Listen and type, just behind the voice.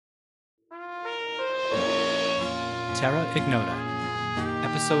Terra Ignota,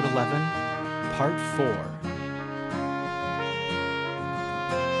 Episode 11, Part 4.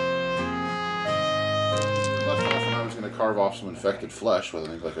 Left off and I was going to carve off some infected flesh with, I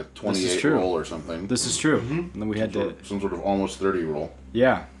think, like a 28 roll or something. This is true. And then we had Some sort of almost 30 roll.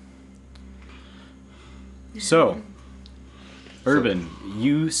 Yeah. So, Urban,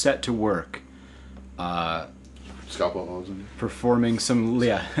 you set to work Scalpel holes in performing some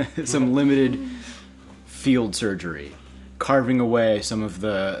limited field surgery, carving away some of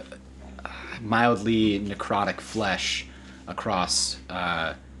the mildly necrotic flesh across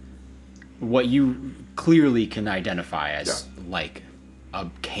what you clearly can identify as like a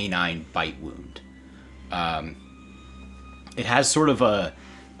canine bite wound. It has sort of a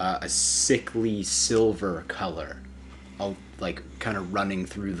sickly silver color, like kind of running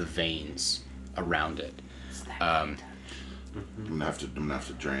through the veins around it. I'm gonna have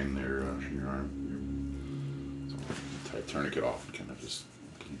to drain your arm. So tie a tourniquet off and kind of just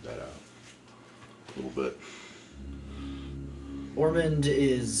keep that out a little bit. Ormond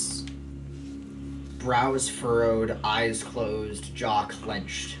is brows furrowed, eyes closed, jaw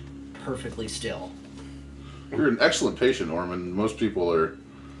clenched, perfectly still. You're an excellent patient, Ormond. Most people are.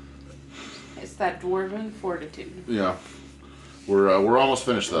 It's that dwarven fortitude. Yeah, we're almost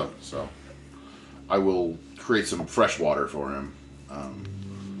finished though, so I will create some fresh water for him. And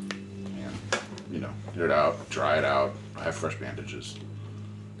get it out, dry it out. I have fresh bandages.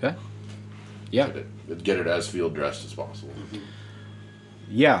 Okay. Yeah. Get it as field dressed as possible.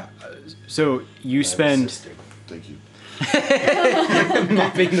 Yeah. So you spend Thank you.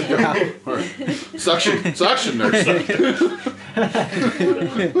 mopping the brow. Suction, nurse.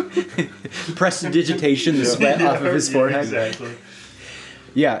 Prestidigitation the sweat off of his forehead. Exactly.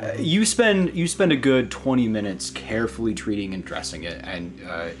 Yeah, you spend a good 20 minutes carefully treating and dressing it, and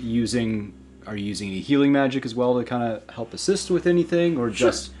are you using any healing magic as well to kind of help assist with anything, or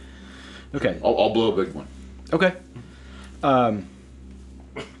just? Okay. I'll blow a big one. Okay.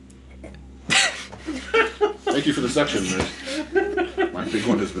 Thank you for the suction, nurse. My big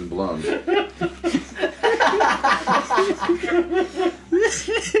one has been blown.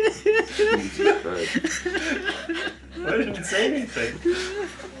 Jesus Christ. I didn't say anything.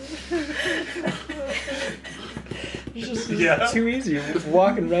 It's just Yeah. too easy. You're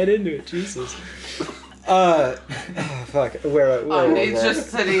walking right into it. Jesus. Oh, fuck. Where He's just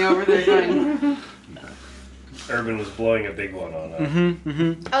sitting over there going, Urban was blowing a big one on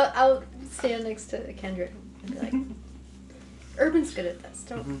us. I'll stand next to Kendrick and be like, Urban's good at this.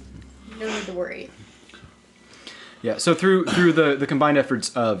 No need to worry. Yeah, so through the combined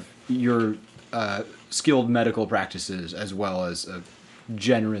efforts of your skilled medical practices as well as a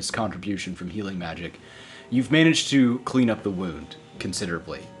generous contribution from healing magic, you've managed to clean up the wound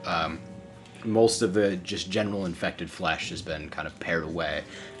considerably. Most of the just general infected flesh has been kind of pared away,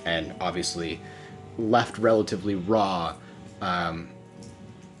 and obviously left relatively raw.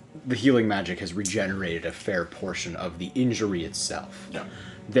 The healing magic has regenerated a fair portion of the injury itself. Yeah.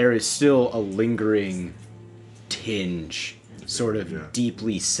 There is still a lingering tinge sort of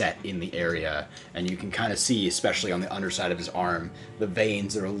deeply set in the area, and you can kind of see, especially on the underside of his arm, the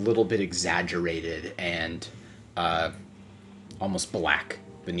veins are a little bit exaggerated and almost black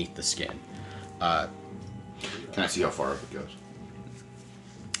beneath the skin. Can I see how far up it goes?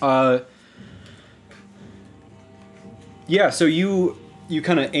 Yeah, so you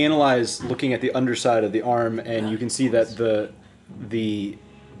kind of analyze looking at the underside of the arm, and you can see that the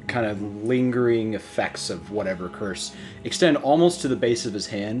kind of lingering effects of whatever curse extend almost to the base of his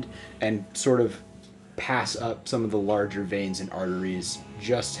hand and sort of pass up some of the larger veins and arteries,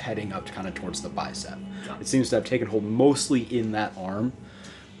 just heading up kind of towards the bicep. It seems to have taken hold mostly in that arm,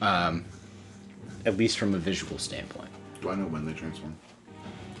 at least from a visual standpoint. Do I know when they transform?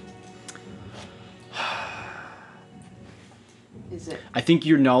 is it? I think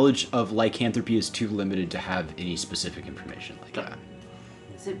your knowledge of lycanthropy is too limited to have any specific information like that.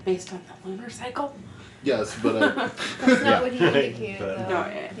 Is it based on the lunar cycle? Yes, but That's not what he indicated, though. No,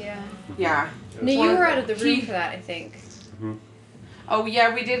 Yeah. yeah. No, you One of were the- out of the room he- for that, I think. Oh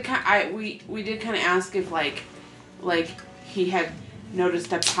yeah, we did. We did kind of ask if like he had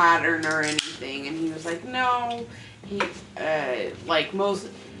noticed a pattern or anything, and he was like, no. He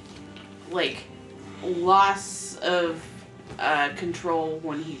loss of control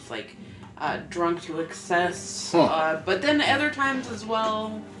when he's like drunk to excess, but then other times as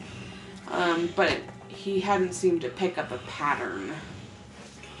well. But he hadn't seemed to pick up a pattern.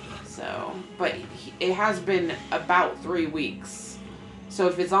 So, but it has been about 3 weeks. So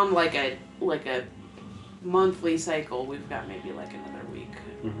if it's on like a monthly cycle, we've got maybe like another week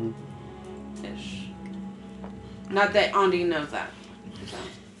ish. Not that Andi knows that. So.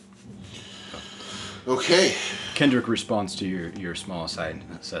 Okay. Kendrick responds to your small aside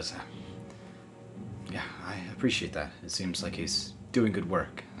and says, yeah, I appreciate that. It seems like he's doing good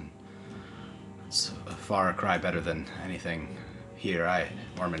work. And it's a far cry better than anything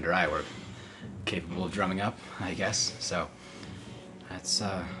Ormond or I were capable of drumming up, I guess. So that's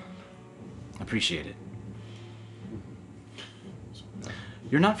appreciated.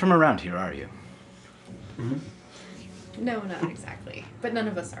 You're not from around here, are you? No, not exactly. But none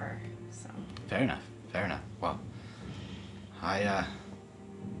of us are, so. Fair enough. Well, I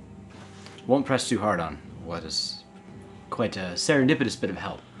won't press too hard on what is quite a serendipitous bit of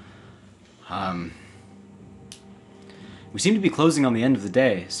help. We seem to be closing on the end of the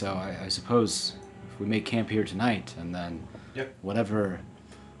day, so I suppose if we make camp here tonight, and then whatever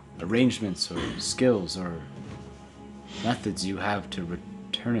arrangements or skills or methods you have to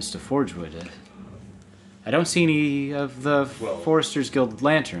return us to Forgewood, I don't see any of the Foresters Guild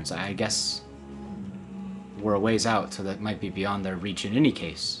lanterns. I guess we're a ways out, so that might be beyond their reach in any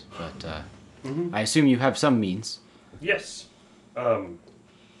case. But I assume you have some means. Yes.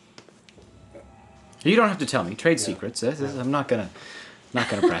 You don't have to tell me. Trade secrets. I'm not gonna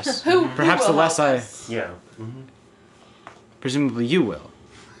press. Who Perhaps will the less help I. us? Yeah. Presumably you will.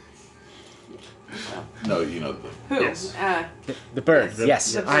 No, you know, Who? Yes. The bird.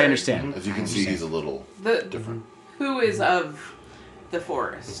 yes, the I bird. understand. as you can see, he's a little different. Who is of the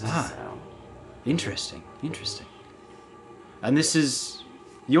forest? Ah. So. Interesting. And this is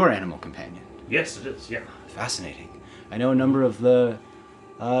your animal companion. Yes, it is. Yeah. Fascinating. I know a number of the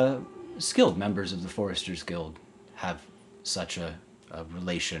skilled members of the Foresters Guild have such a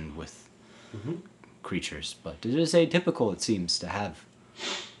relation with creatures, but it is atypical, it seems, to have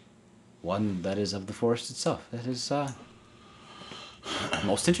one that is of the forest itself. That is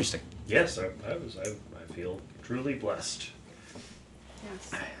most interesting. Yes, I feel truly blessed.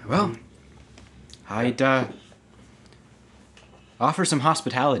 Yes. Well, I'd offer some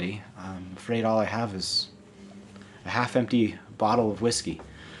hospitality. I'm afraid all I have is a half-empty bottle of whiskey.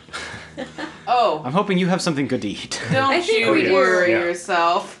 Oh, I'm hoping you have something good to eat. don't I think you we do. worry Yeah.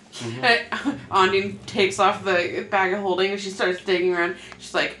 yourself. Andi takes off the bag of holding and she starts digging around.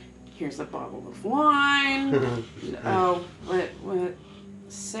 She's like, here's a bottle of wine. Oh, what?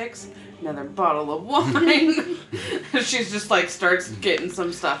 6? Another bottle of wine. She's just like starts getting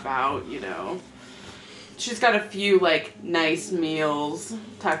some stuff out, you know. She's got a few like nice meals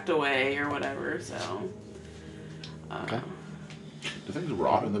tucked away or whatever, so. Okay. Do things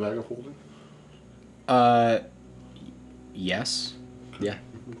rot in the bag of holding? Yes. Yeah,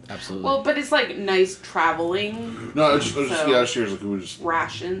 absolutely. Well, but it's like nice traveling No, I just So- yeah, she was like, we just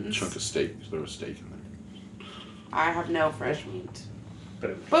rations. chunk of steak. There was steak in there. I have no fresh meat.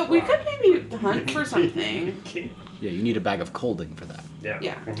 But We could maybe hunt for something. Yeah, you need a bag of colding for that. Yeah.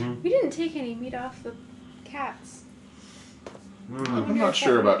 Yeah. We didn't take any meat off the cats. I'm not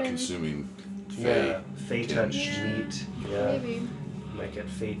sure about consuming Yeah. fey. Fey touched Yeah. meat. Yeah. Maybe. Might get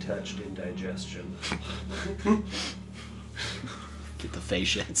fey touched indigestion. Get the fey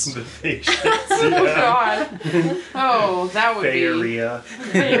shits. The fey Oh God. Oh, that would Feyria.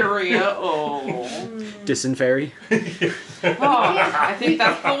 be diarrhea. Oh. Dysentery. I think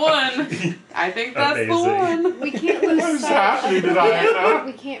that's the one. I think that's the Amazing. one. We can't lose What is sight happening of the tonight, fact huh? that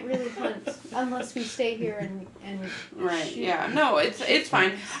we can't really hunt unless we stay here and Right. shoot. Yeah. No, it's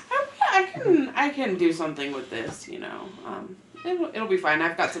fine. I can do something with this. You know. It'll be fine.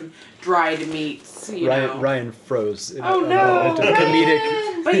 I've got some dried meats. You know. Ryan froze. Oh, no.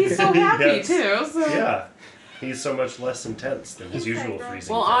 Comedic. But he's so happy Yes. too. So. Yeah. He's so much less intense than his He's usual like,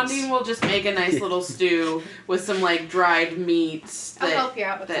 freezing. Well, face. Andi will just make a nice little stew with some like dried meats I'll that help you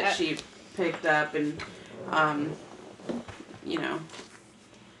out with that. she picked up, and you know,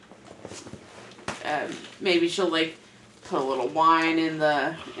 maybe she'll like put a little wine in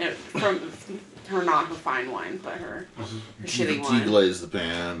the from her, not her fine wine, but her shitty Tea wine. glaze the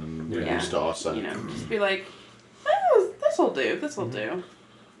pan and Yeah. sauce. You know, just be like, oh, this'll do. This'll do.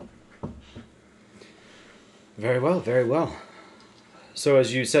 Very well, very well. So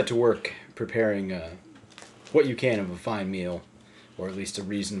as you set to work preparing what you can of a fine meal, or at least a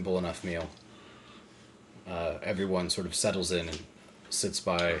reasonable enough meal, everyone sort of settles in and sits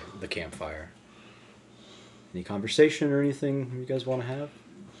by the campfire. Any conversation or anything you guys want to have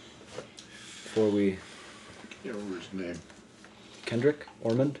before we... Yeah, what was his name? Kendrick?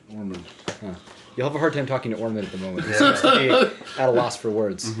 Ormond? Ormond. Huh. You'll have a hard time talking to Ormond at the moment. He seems to be at a loss for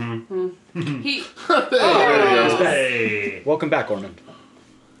words. He. Hey. Welcome back, Ormond.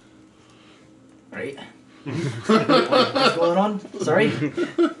 Right? What's going on? Sorry?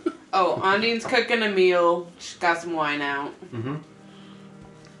 Oh, Ondine's cooking a meal. She's got some wine out. Mm-hmm.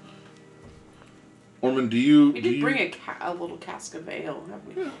 Ormond, do you... We do did you... bring a little cask of ale. Have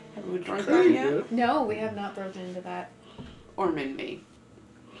we drunk that yet? No, we have not broken into that. Ormond may.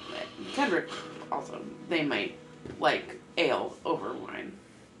 Kendrick also. They might like ale over wine.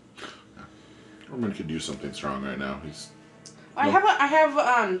 Ormond could use something strong right now. He's... I have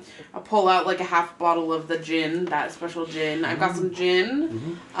I'll pull out like a half bottle of the gin, that special gin. I've got some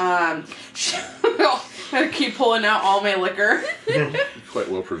gin. I'm gonna keep pulling out all my liquor. quite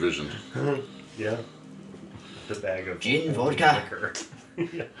well provisioned. Yeah. The bag of Gin, vodka. liquor.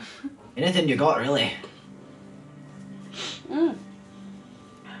 Yeah. Anything you got, really? What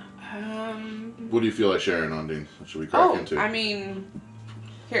do you feel like sharing, Ondine? What should we crack into?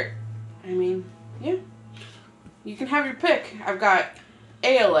 Yeah. You can have your pick. I've got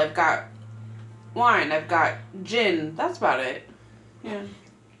ale, I've got wine, I've got gin. That's about it. Yeah.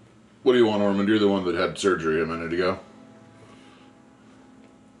 What do you want, Ormond? You're the one that had surgery a minute ago.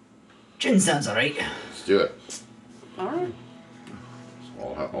 Gin sounds alright. Let's do it. Alright.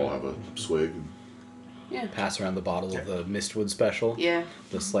 So I'll have a swig. Yeah. Pass around the bottle of the Mistwood Special. Yeah.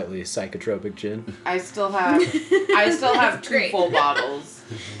 The slightly psychotropic gin. I still have two Great. full bottles.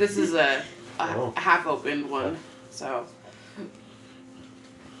 This is a Oh. half opened one. So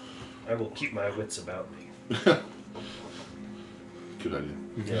I will keep my wits about me. Good idea.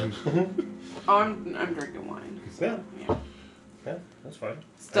 Yeah. I'm drinking wine. So, yeah. Yeah, that's fine.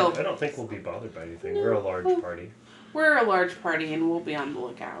 Still- I don't think we'll be bothered by anything. We're a large party. We're a large party and we'll be on the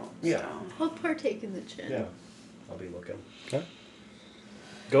lookout. Yeah. So. I'll partake in the gin. Yeah. I'll be looking. Okay.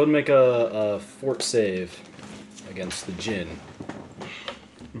 Go ahead and make a fort save against the gin.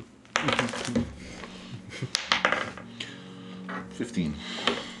 15.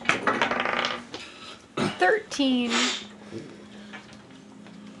 13.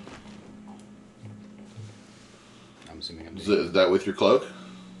 I'm assuming I'm Is that with your cloak?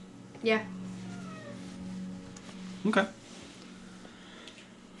 Yeah. Okay.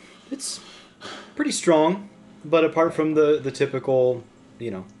 It's pretty strong, but apart from the typical,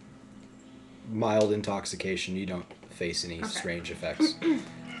 mild intoxication, you don't face any strange effects.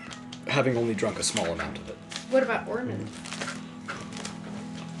 Having only drunk a small amount of it. What about Ormond?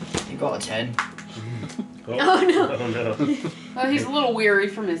 You got a 10. Oh, no. Oh no. Well, he's a little weary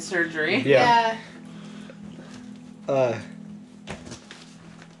from his surgery. Yeah.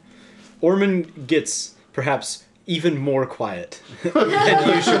 Ormond gets perhaps even more quiet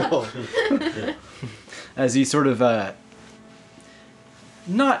than usual. As he sort of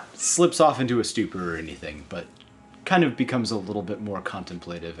not slips off into a stupor or anything, but kind of becomes a little bit more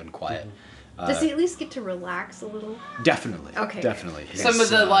contemplative and quiet. Does he at least get to relax a little? Definitely. Okay. Definitely. Some of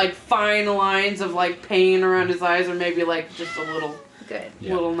the fine lines of pain around his eyes are maybe just a little Good.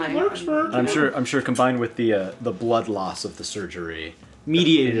 Yeah. little nice. I'm sure combined with the blood loss of the surgery,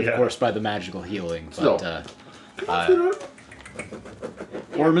 mediated of course by the magical healing, but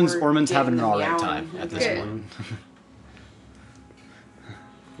Ormond's having an alright time at this Good. point.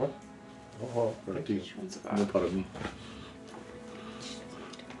 Oh, No part of me.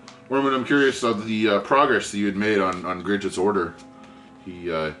 Ormond, I'm curious of the progress that you had made on Gridget's order. He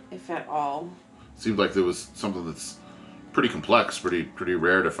If at all. seemed like there was something that's pretty complex, pretty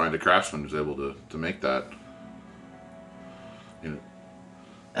rare to find a craftsman who's able to make that.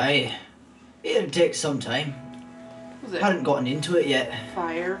 Aye. It'll take some time. Was it Hadn't gotten into it yet.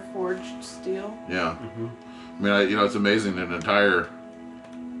 fire forged steel? Yeah. I mean, it's amazing, an entire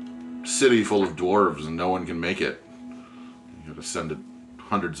city full of dwarves and no one can make it. You gotta send it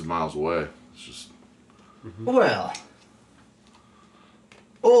hundreds of miles away. It's just... Well.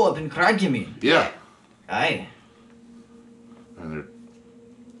 Oh, up in Crag, you mean? Yeah. Aye. And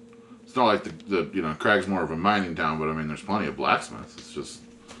it's not like Crag's more of a mining town, but I mean, there's plenty of blacksmiths. It's just...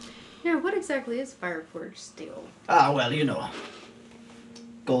 Now, what exactly is Fireforged steel? Ah, well,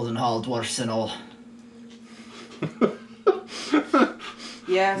 Golden Hall dwarfs and all.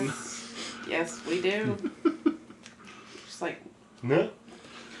 Yes. Yes, we do. Just no.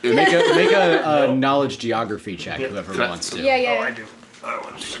 Make a knowledge geography check, whoever Can I- wants to. Yeah, yeah. Oh, I do. I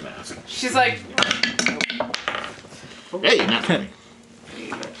want to see that. she's like, Hey, not me.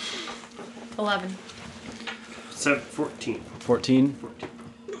 11. 14. 14.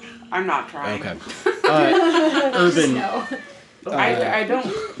 I'm not trying. Okay. Urban. No. I don't.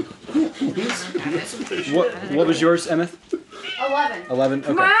 What was yours, Emmeth? 11. 11.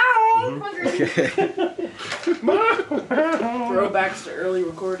 Okay. Throwbacks to early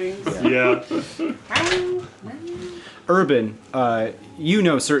recordings. Yeah. Urban,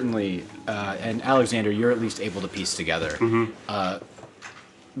 certainly, and Alexander, you're at least able to piece together.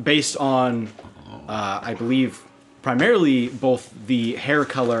 based on, I believe, primarily both the hair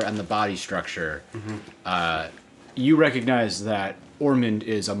color and the body structure, you recognize that Ormond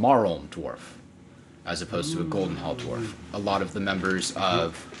is a Marlm dwarf, as opposed to a Goldenhall dwarf. A lot of the members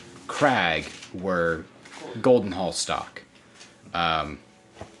of Crag were Goldenhall stock.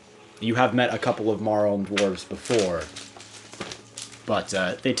 You have met a couple of Marlm dwarves before, but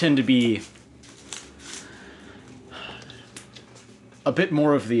they tend to be a bit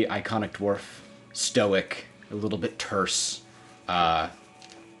more of the iconic dwarf, stoic, a little bit terse,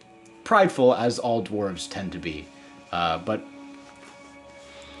 prideful, as all dwarves tend to be, but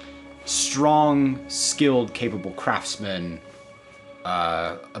strong, skilled, capable craftsmen,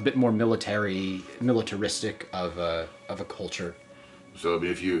 a bit more militaristic of a culture. So I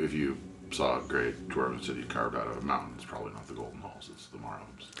mean, if you saw a great dwarven city carved out of a mountain, it's probably not the Golden Halls, it's the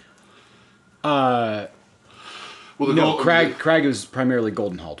Marlms. Well, No, Crag is primarily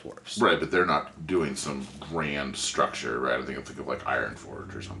Goldenhall dwarves. Right, but they're not doing some grand structure, right? I think of like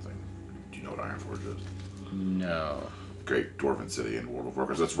Ironforge or something. Do you know what Ironforge is? No. Great dwarven city in World of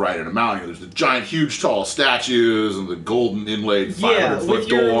Warcraft. That's right in a mountain. There's the giant, huge, tall statues and the golden inlaid 500-foot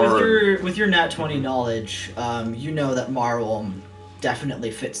door. With your nat 20 knowledge, you know that Marlm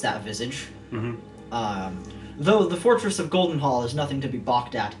definitely fits that visage. Though the Fortress of Goldenhall is nothing to be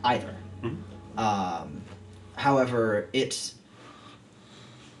balked at either. However, it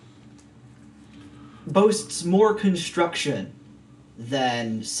boasts more construction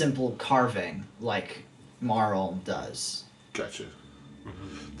than simple carving like Marlm does. Gotcha.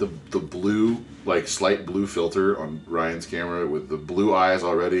 The blue, like slight blue filter on Ryan's camera with the blue eyes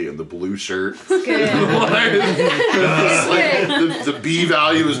already and the blue shirt. Good. The B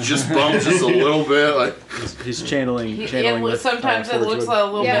value is just bumped just a little bit. Like He's channeling. Sometimes it looks a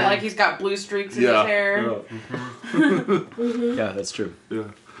little bit like he's got blue streaks in his hair. Yeah, that's true.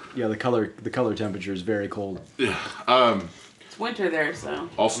 Yeah, the color temperature is very cold. Yeah. It's winter there, so.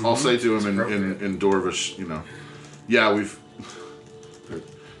 I'll say to him in Dwarvish, you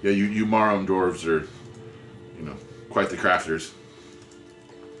Marlm dwarves are, quite the crafters.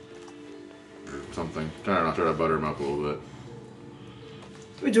 Or something. Try to butter them up a little bit.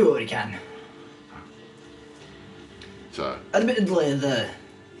 We do what we can. So, Admittedly, the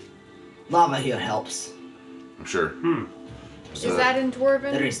lava here helps. I'm sure. Is that in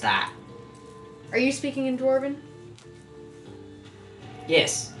Dwarven? There is that. Are you speaking in Dwarven?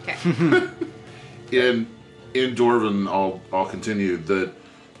 Yes. Okay. In Dwarven, I'll continue that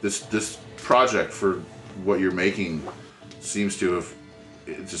this project for what you're making seems to have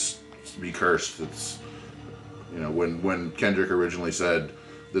just be cursed. It's when Kendrick originally said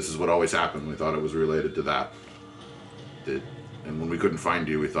this is what always happened, we thought it was related to that. And when we couldn't find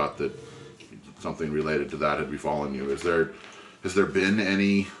you, we thought that something related to that had befallen you. Has there been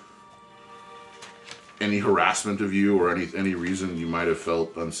any harassment of you or any reason you might have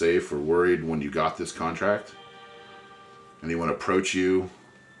felt unsafe or worried when you got this contract? Anyone approach you?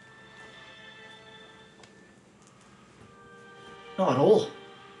 Not at all.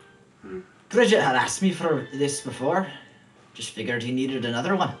 Bridget had asked me for this before. Just figured he needed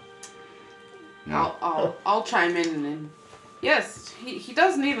another one. Yeah. I'll chime in and yes, he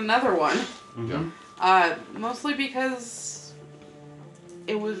does need another one. Yeah. Mostly because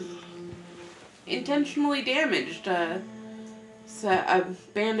it was intentionally damaged. So a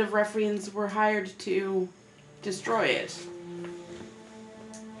band of ruffians were hired to destroy it.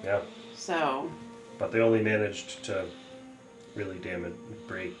 Yeah. So. But they only managed to really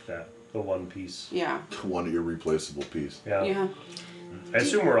break the one piece. Yeah. One irreplaceable piece. Yeah. Yeah. I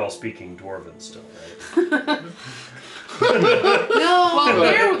assume we're all speaking Dwarven still, right? No.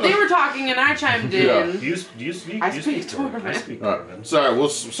 Well, they were talking and I chimed in. Yeah. Do you speak? I you speak Dwarven. I Dwarven. speak Dwarven. Sorry,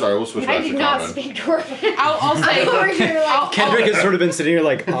 we'll switch I back did to not common. speak Dwarven. I'll say. Over here, like, Kendrick has sort of been sitting here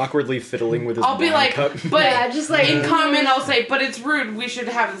like awkwardly fiddling with his I'll be wine like, cup. but Yeah, just like- in common, I'll say, but it's rude. We should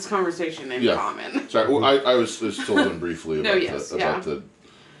have this conversation in Yeah. common. Sorry, well, I was just told him briefly No, about yes, about the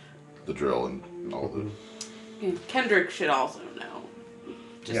drill and all the. Kendrick should also know.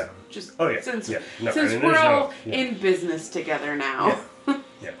 Just Oh, yeah. Since Yeah. No, since I mean, we're there's all no- yeah. in business together now.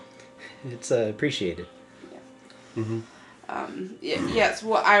 Yeah. It's appreciated. Yes.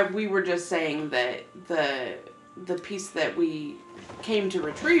 Well, we were just saying that the piece that we came to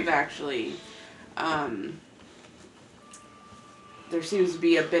retrieve actually, there seems to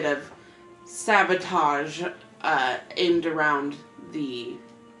be a bit of sabotage aimed around the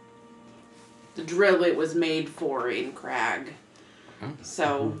drill it was made for in Crag.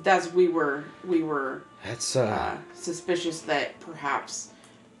 So that's we were That's suspicious that perhaps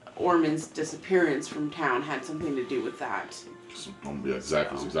Ormond's disappearance from town had something to do with that. Yeah,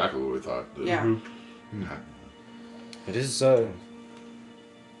 exactly what we thought. Yeah. It is a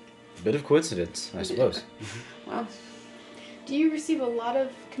bit of coincidence, I suppose. Well, Do you receive a lot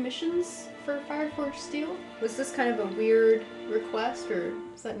of commissions for Fireforge Steel? Was this kind of a weird request, or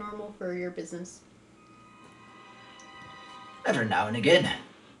is that normal for your business? Every now and again.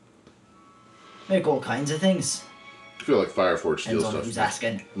 Make all kinds of things. I feel like Fireforge steel Depends on who's stuff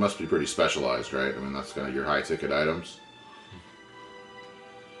asking. must be pretty specialized, right? I mean, that's kind of your high ticket items.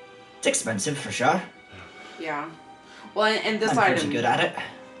 It's expensive for sure. yeah. Well, and this I'm pretty good at it.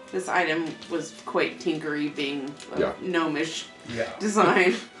 this item was quite tinkery, being a Yeah. gnomish Yeah.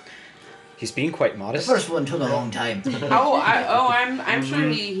 design. He's being quite The modest. first one took a long time. I'm sure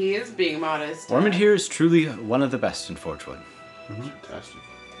he is being modest. Ormond here is truly one of the best in Forgewood. Fantastic.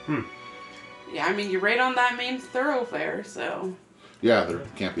 Yeah, I mean you're right on that main thoroughfare, so. Yeah, there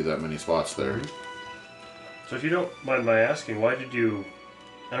can't be that many spots there. So if you don't mind my asking, why did you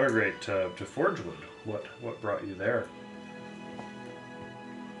emigrate to Forgewood? What brought you there?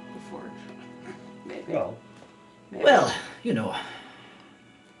 The forge. Maybe. Well, Maybe. Well, you know.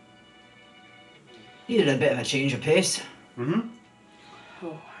 Needed a bit of a change of pace.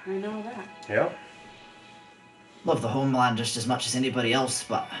 Oh, I know that. yeah. Love the homeland just as much as anybody else,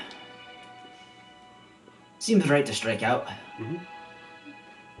 but seems right to strike out.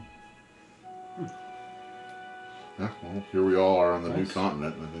 Yeah, well, here we all are on the new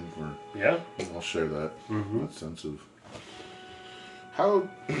continent, and I think Yeah. we all share that, that sense of... How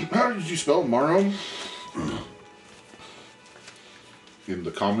did you spell Marom? In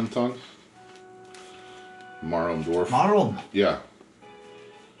the common tongue? Marom dwarf? Marlon, Yeah.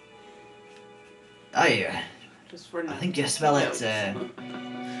 Just for I think you spell it notes.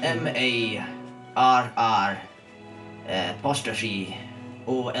 M-A-R-R apostrophe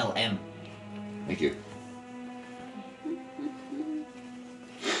O-L-M. Thank you.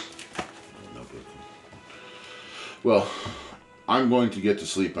 Well, I'm going to get to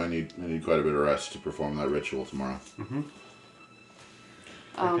sleep. I need quite a bit of rest to perform that ritual tomorrow.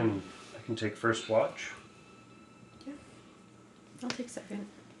 I can take first watch. I'll take second.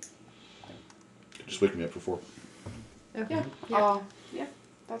 Just wake me up for 4. Okay. Yeah. Yeah,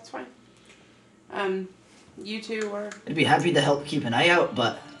 that's fine. You two are. I'd be happy to help keep an eye out,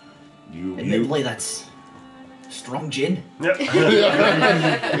 but You admittedly that's strong gin. Yep.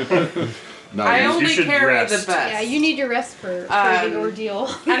 no, I you- only should carry rest. the best. Yeah, you need your rest for the ordeal.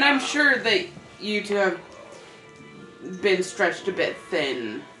 And I'm sure that you two have been stretched a bit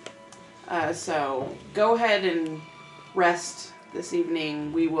thin. So go ahead and rest this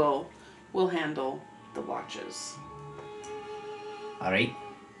evening. We'll handle the watches. Alright.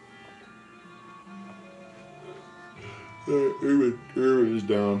 Erwin is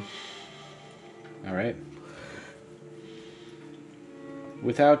down. All right.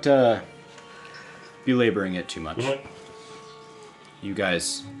 Without belaboring it too much, you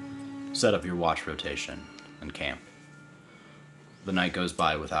guys set up your watch rotation and camp. The night goes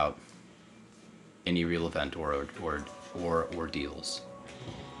by without any real event or ordeals.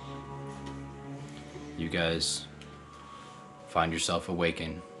 You guys find yourself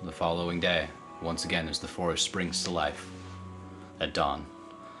awakened the following day, once again as the forest springs to life at dawn,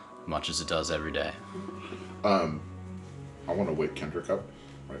 much as it does every day. I want to wake Kendrick up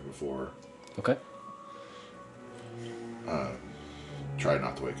right before. Okay. Try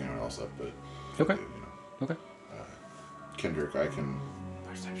not to wake anyone else up, but Okay. you know, Okay. Kendrick, I can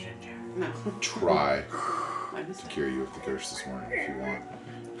Perception check. No. try I to missed it. cure you of the curse this morning if you want.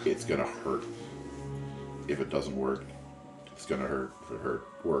 It's gonna hurt. If it doesn't work, it's gonna hurt. If it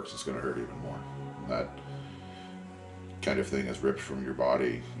works, it's gonna hurt even more. That kind of thing is ripped from your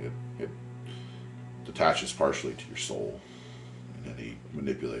body. It detaches partially to your soul, and any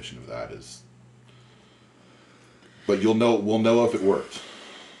manipulation of that is. But we'll know if it worked.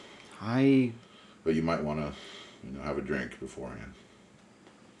 I But you might want to, have a drink beforehand.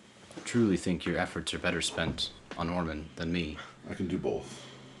 truly think your efforts are better spent on Ormond than me. I can do both.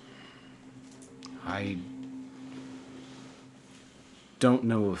 I don't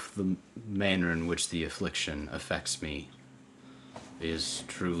know if the manner in which the affliction affects me is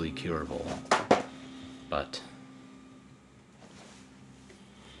truly curable, but...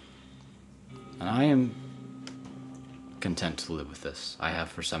 And I am content to live with this. I have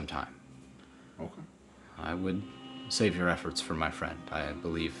for some time. Okay. I would save your efforts for my friend. I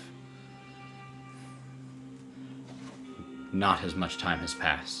believe not as much time has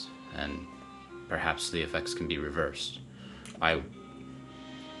passed, and perhaps the effects can be reversed. I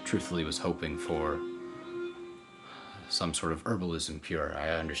truthfully was hoping for some sort of herbalism cure. I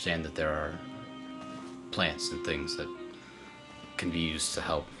understand that there are plants and things that can be used to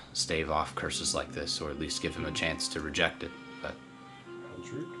help stave off curses like this, or at least give him a chance to reject it. But Sounds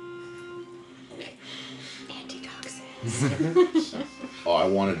rude. Antitoxins. Oh, I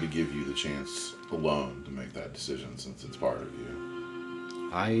wanted to give you the chance alone to make that decision since it's part of you.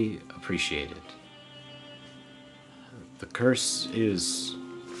 I appreciate it. The curse is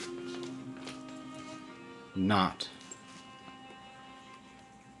not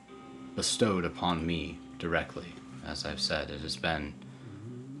bestowed upon me directly. As I've said, it has been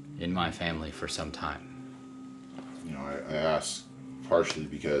in my family for some time. You know, I ask partially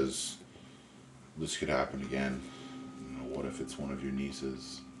because this could happen again. You know, what if it's one of your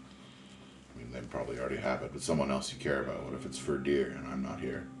nieces? I mean, they probably already have it, but someone else you care about. What if it's for dear and I'm not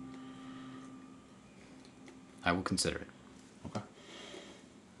here? I will consider it. Okay.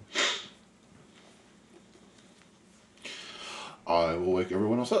 I will wake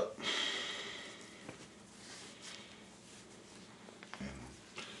everyone else up. And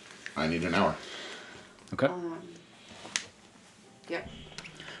I need an hour. Okay. Yep.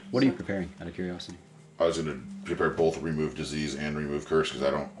 What are you preparing, out of curiosity? I was going to prepare both remove disease and remove curse because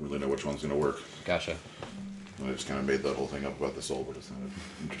I don't really know which one's going to work. Gotcha. I just kind of made that whole thing up about the soul, but it's not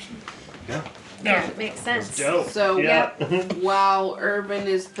interesting. Yeah, it makes sense. Dope. So yeah. while Urban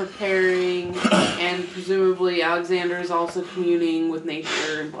is preparing, and presumably Alexander is also communing with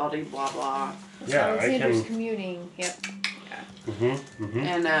nature and blah blah blah blah. Yeah, I Alexander's can. commuting. Yep.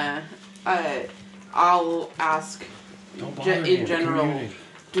 And I'll ask Don't bother me in general. commuting.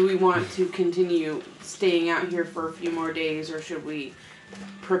 Do we want to continue staying out here for a few more days, or should we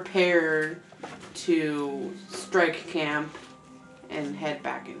prepare to strike camp and head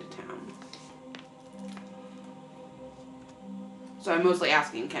back into town? So I'm mostly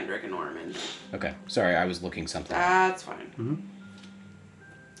asking Kendrick and Norman. Okay. Sorry, I was looking something up. That's fine.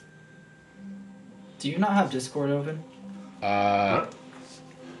 Do you not have Discord open? I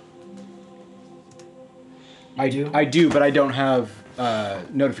do? I do, but I don't have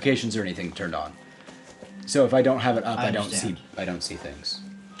notifications or anything turned on. So if I don't have it up, I I don't understand. see things.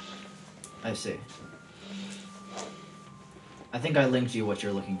 I see. I think I linked you what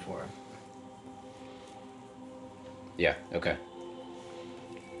you're looking for. Yeah. Okay.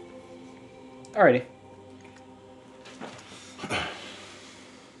 Alrighty.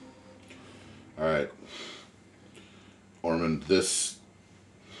 Alright. Ormond, this...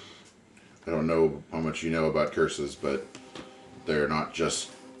 I don't know how much you know about curses, but they're not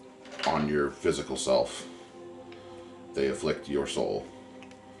just on your physical self. They afflict your soul.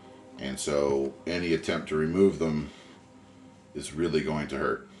 And so any attempt to remove them is really going to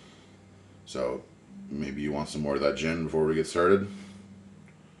hurt. So maybe you want some more of that gin before we get started?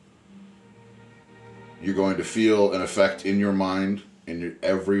 You're going to feel an effect in your mind, and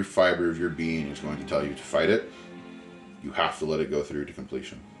every fiber of your being is going to tell you to fight it. You have to let it go through to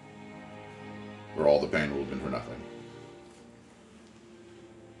completion, or all the pain will have been for nothing.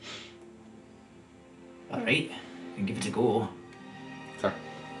 Alright, can give it a go. Okay.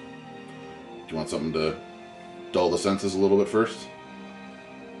 Do you want something to dull the senses a little bit first?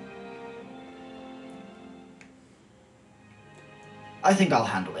 I think I'll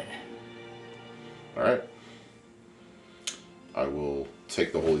handle it. Alright. I will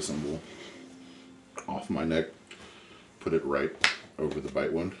take the holy symbol off my neck, put it right over the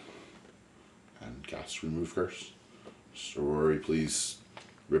bite wound, and cast remove curse. Sorori, please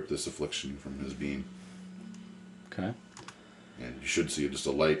rip this affliction from his being. Okay. And you should see just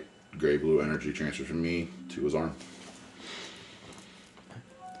a light gray-blue energy transfer from me to his arm.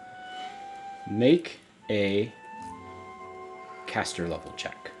 Make a caster level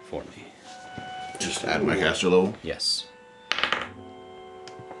check for me. Just add my caster level. Yes.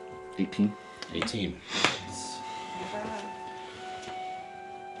 18. 18.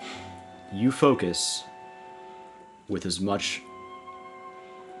 You focus with as much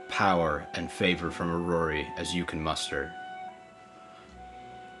power and favor from Aurori as you can muster.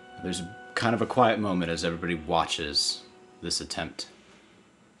 There's kind of a quiet moment as everybody watches this attempt.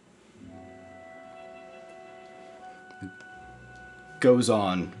 It goes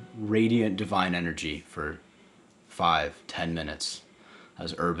on radiant divine energy for 5-10 minutes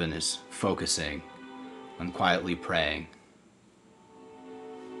as Urban is focusing and quietly praying.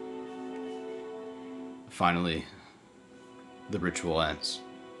 Finally, the ritual ends,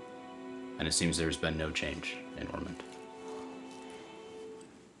 and it seems there's been no change in Ormond.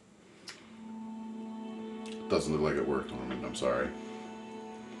 Doesn't look like it worked, Ormond. I'm sorry.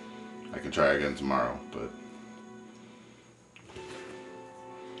 I can try again tomorrow, but...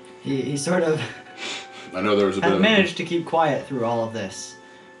 He sort of I know there was a bit had of... managed to keep quiet through all of this,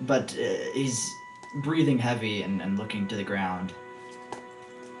 but he's breathing heavy and looking to the ground.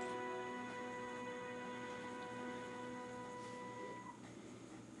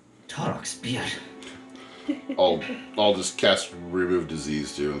 Torok's beard. I'll just cast remove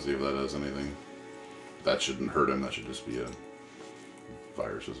disease too and see if that does anything. That shouldn't hurt him. That should just be a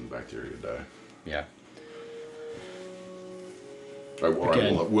viruses and bacteria die. Yeah. Or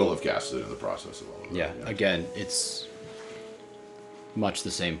Again, I will have casted it in the process of all of that. Yeah, again, it's much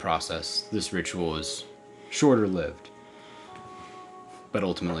the same process. This ritual is shorter lived, but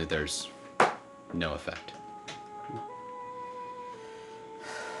ultimately there's no effect.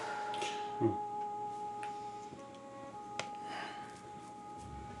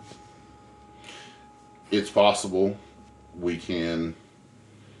 It's possible we can,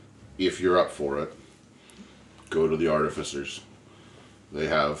 if you're up for it, go to the artificers. They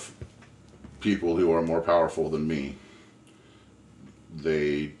have people who are more powerful than me.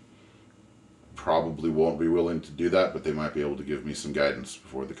 They probably won't be willing to do that, but they might be able to give me some guidance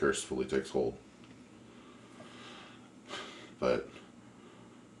before the curse fully takes hold. But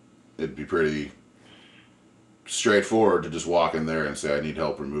it'd be pretty straightforward to just walk in there and say, I need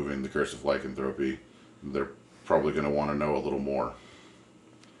help removing the curse of lycanthropy. They're probably going to want to know a little more.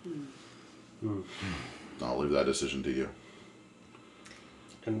 I'll leave that decision to you.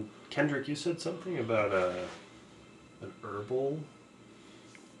 And Kendrick, you said something about an herbal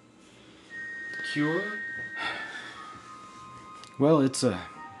cure? Well, it's a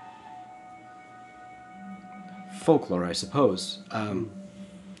folklore, I suppose.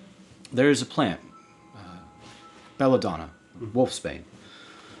 There's a plant, belladonna, wolfsbane,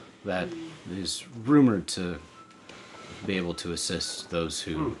 that is rumored to be able to assist those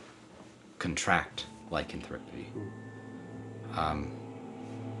who contract lycanthropy.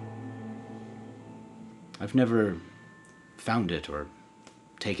 I've never found it or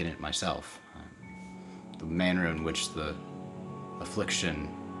taken it myself. The manner in which the affliction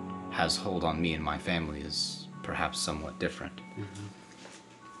has hold on me and my family is perhaps somewhat different.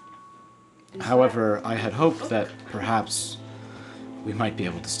 However, I had hoped that perhaps we might be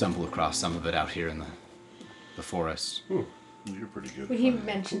able to stumble across some of it out here in the forest. You're pretty good. When he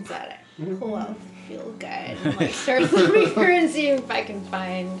mentions that, I pull out the field guide and like start looking through and see if I can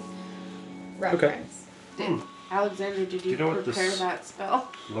find reference. Alexander, did you, know what prepare this- that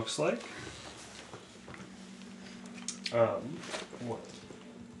spell? Looks like? What?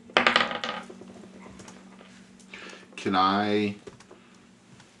 Can I,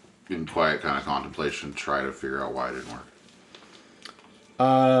 in quiet kind of contemplation, try to figure out why it didn't work?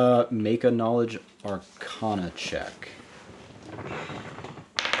 Make a knowledge arcana check.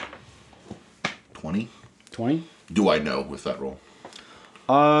 20? 20? Do I know with that roll?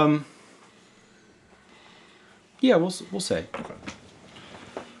 Yeah, we'll say. Okay.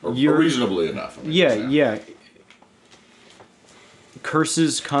 Or You're- reasonably enough. I mean, Yeah.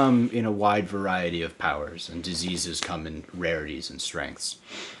 Curses come in a wide variety of powers, and diseases come in rarities and strengths.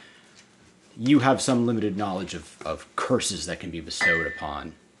 You have some limited knowledge of curses that can be bestowed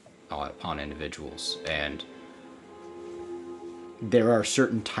upon individuals, and there are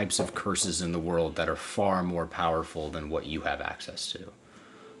certain types of curses in the world that are far more powerful than what you have access to.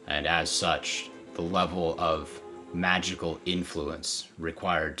 And as such, the level of magical influence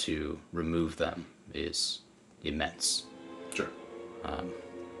required to remove them is immense. Sure.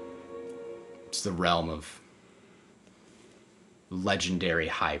 It's the realm of legendary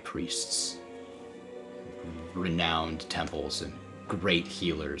high priests, renowned temples, and great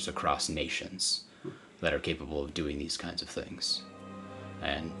healers across nations that are capable of doing these kinds of things.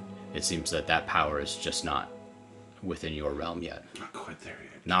 And it seems that power is just not within your realm yet. Not quite there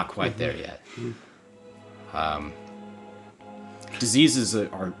yet. Not quite there yet. Diseases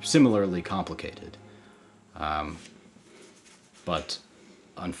are similarly complicated. But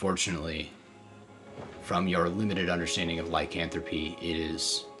unfortunately, from your limited understanding of lycanthropy, it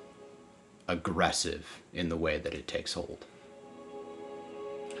is aggressive in the way that it takes hold.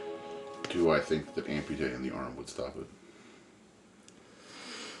 Do I think that amputating the arm would stop it?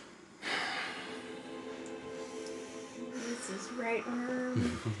 This is right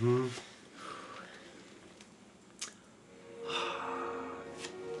arm.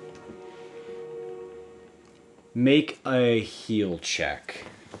 Make a heal check.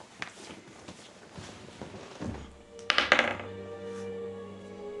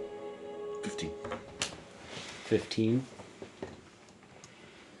 $15. 15.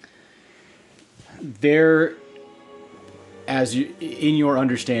 There, as you, in your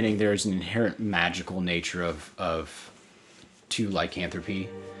understanding, there is an inherent magical nature to lycanthropy,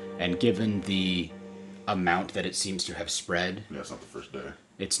 and given the amount that it seems to have spread, Yeah, it's not the first day.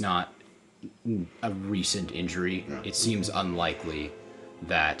 it's not a recent injury. Yeah. It seems unlikely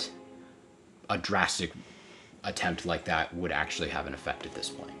that a drastic attempt like that would actually have an effect at this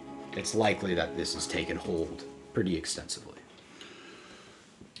point. it's likely that this has taken hold pretty extensively.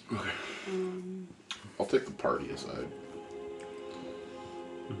 Okay. I'll take the party aside.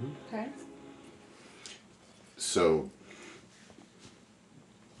 Okay. So,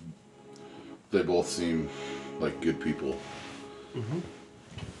 they both seem like good people.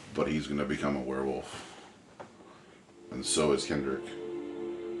 But he's going to become a werewolf. And so is Kendrick.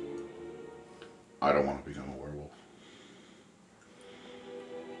 I don't want to become a werewolf.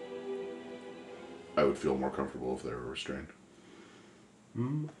 I would feel more comfortable if they were restrained.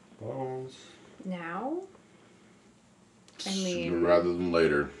 Bones. Now? I Sooner mean, rather than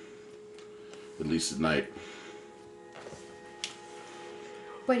later. At least at night.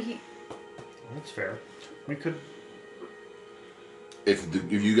 but he. That's fair. We could. If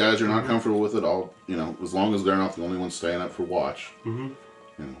you guys are not comfortable with it, I'll, as long as they're not the only ones staying up for watch.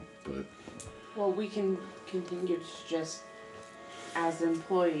 But... Well, we can continue to just, as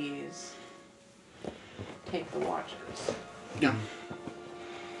employees, take the watches. Yeah.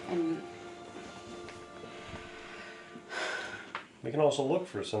 And We can also look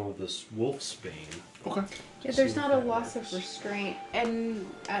for some of this wolfsbane. Okay. Yeah, there's not a loss of restraint and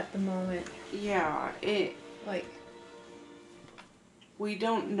at the moment. yeah, Like, we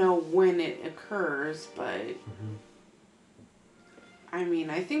don't know when it occurs, but I mean,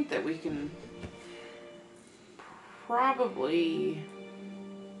 I think that we can probably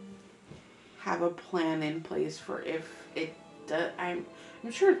have a plan in place for if it does. I'm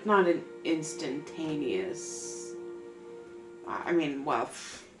sure it's not an instantaneous. I mean, well,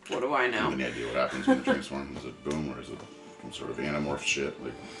 what do I I know? have any idea what happens when it transforms? Is it boom or is it some sort of animorph shit?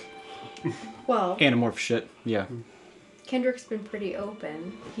 Like, well, Animorph shit, yeah. Kendrick's been pretty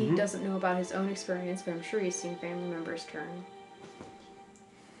open. He doesn't know about his own experience, but I'm sure he's seen family members turn.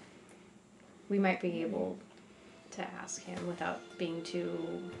 We might be able to ask him without being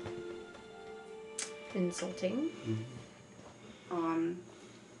too insulting.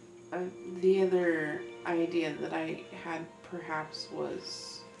 The other idea that I had perhaps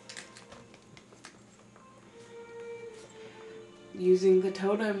was using the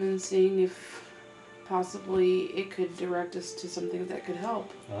totem and seeing if possibly it could direct us to something that could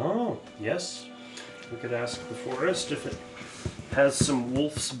help. Oh, yes. We could ask the forest if it has some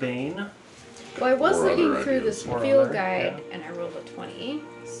wolfsbane. Well, I was Or looking other through this ideas. Or field other, guide, and I rolled a 20.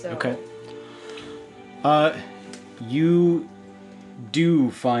 So Okay. You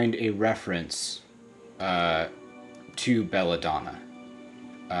do find a reference to belladonna.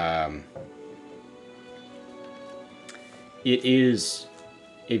 It is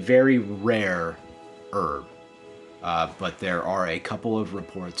a very rare herb, but there are a couple of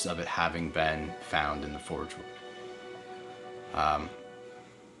reports of it having been found in the Forgewood.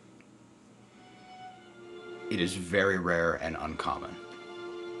 It is very rare and uncommon.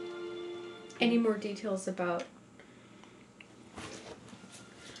 Any more details about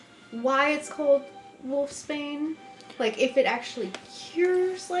why it's called wolfsbane? Like, if it actually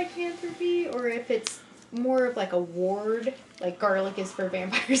cures lycanthropy, or if it's more of like a ward, like garlic is for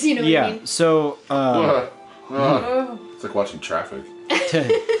vampires, you know what I mean? So, it's like watching traffic.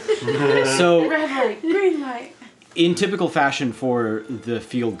 so Red light, green light. in typical fashion for the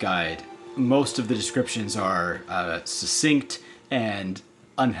field guide, most of the descriptions are succinct and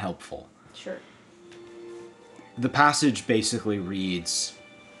unhelpful. Sure. The passage basically reads,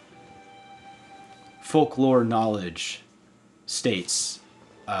 folklore knowledge states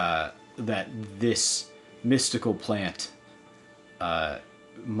that this mystical plant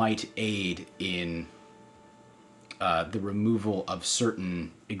might aid in the removal of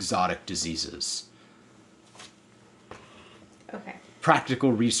certain exotic diseases. Okay.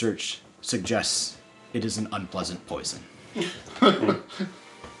 Practical research suggests it is an unpleasant poison.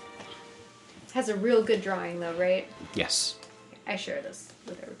 Has a real good drawing though, right? Yes. I share this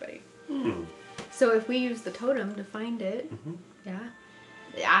with everybody. So if we use the totem to find it, yeah,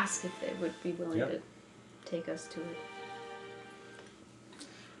 ask if they would be willing to take us to it.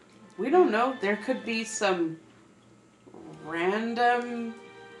 We don't know. There could be some random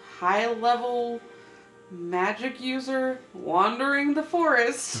high-level magic user wandering the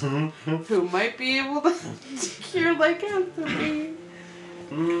forest who might be able to cure lycanthropy.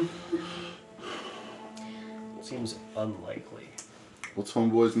 Seems unlikely. What's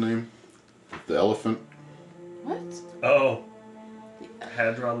homeboy's name? The elephant? What? Oh.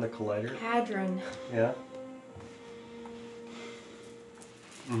 Hadron the Collider? Hadron. Yeah.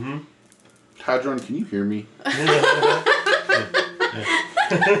 Hadron, can you hear me?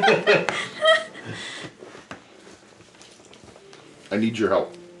 I need your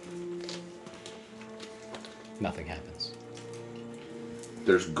help. Nothing happens.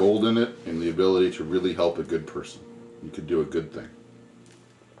 there's gold in it and the ability to really help a good person. You could do a good thing.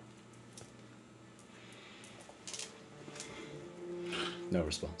 No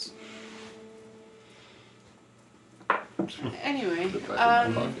response. Anyway, Put it back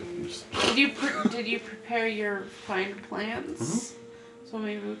in my pocket. Just- did you prepare your find plants? So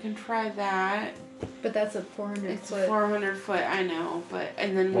maybe we can try that. But that's a 400 It's foot. 400 foot, I know, but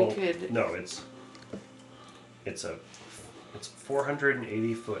and then Well, we could. no, it's a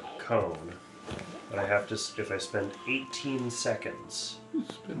 480 foot cone. But I have to if I spend 18 seconds,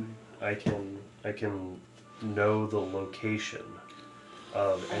 I can know the location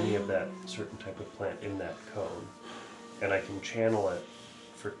of any of that certain type of plant in that cone, and I can channel it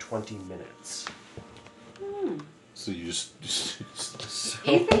for 20 minutes. So you just So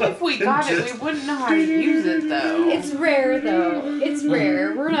Even if we got it, we wouldn't know how to use it though. It's rare though. It's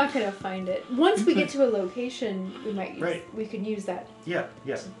rare. We're not gonna find it. Once we get to a location, we might use, Right. we could use that. yeah.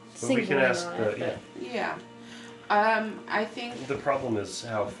 But Single we can line ask on the it, Yeah. I think. The problem is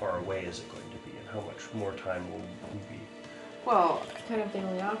how far away is it going to be, and how much more time will we be? Well, kind of the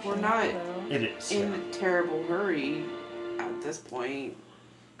only option. We're not though. It is in a terrible hurry at this point.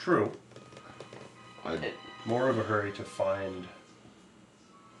 true. I More of a hurry to find.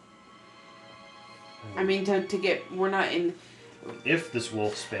 I mean, to get. We're not in. If this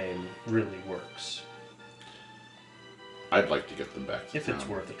wolfsbane really works, I'd like to get them back to if it's town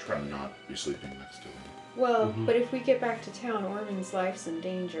worth a try. and not be sleeping next to them. Well, but if we get back to town, Ormond's life's in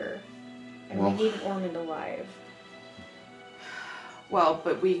danger, and Well- we need Ormond alive. Well,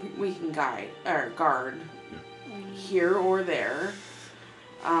 but we can guide or guard here or there.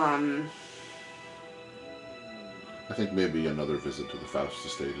 I think maybe another visit to the Faust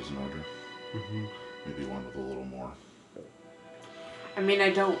estate is in order. Maybe one with a little more. I mean, I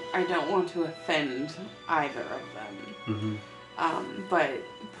don't want to offend either of them. But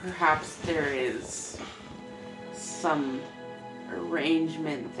perhaps there is some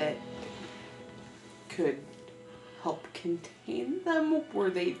arrangement that could help contain them were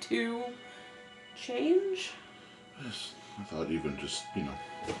they to change. Yes, I thought even just,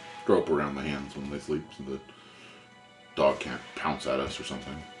 rope around the hands when they sleep so the dog can't pounce at us or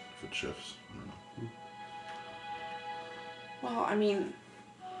something if it shifts. I don't know. Well, I mean,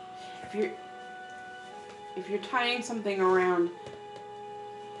 if you're tying something around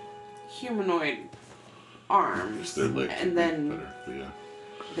humanoid arms Their legs would and be then better, but yeah.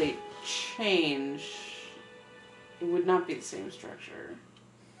 they change, it would not be the same structure.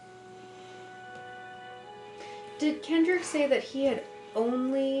 Did Kendrick say that he had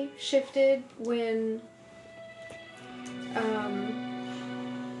only shifted when,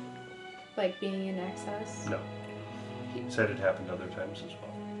 like being in excess? No. He said it happened other times as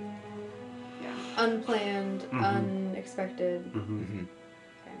well. Yeah. Unplanned, unexpected. Okay.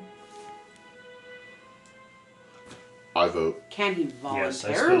 I vote. Can he Yes, I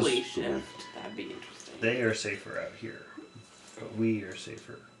voluntarily suppose- shift? That'd be interesting. They are safer out here, but we are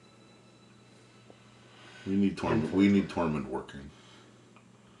safer. We need Tormund working.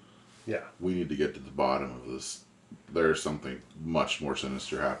 Yeah. We need to get to the bottom of this. There's something much more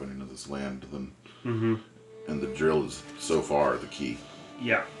sinister happening to this land than. And the drill is so far the key.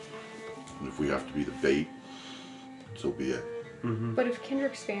 Yeah. And if we have to be the bait, so be it. But if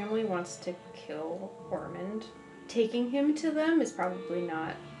Kendrick's family wants to kill Ormond, taking him to them is probably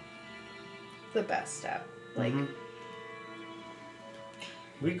not the best step. Like,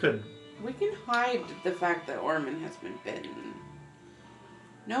 We could. We can hide the fact that Ormond has been bitten.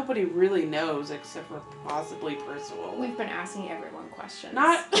 Nobody really knows except for possibly Percival. we've been asking everyone questions.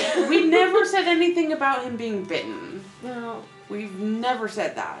 We never said anything about him being bitten. No. We've never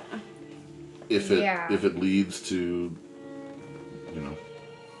said that. If it leads to,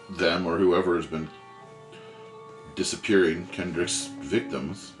 them or whoever has been disappearing Kendrick's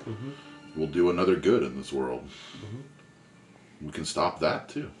victims, we'll do another good in this world. We can stop that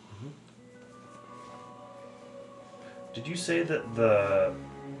too. Did you say that the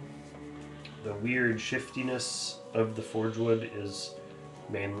weird shiftiness of the forge wood is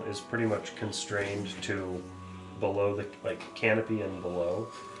pretty much constrained to below the canopy and below?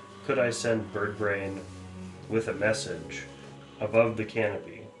 Could I send Birdbrain with a message above the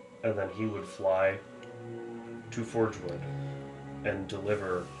canopy, and then he would fly to Forgewood and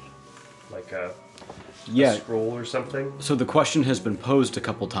deliver a scroll or something? So the question has been posed a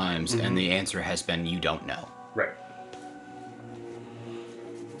couple times, and the answer has been you don't know. Right.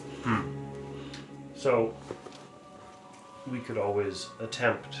 So we could always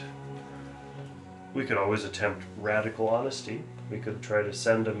attempt radical honesty. We could try to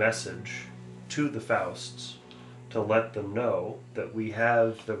send a message to the Fausts to let them know that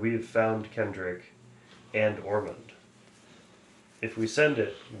we've found Kendrick and Ormond. If we send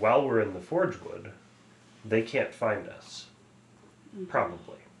it while we're in the Forgewood, they can't find us.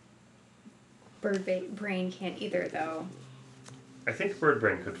 Probably. Brain can't either, though. I think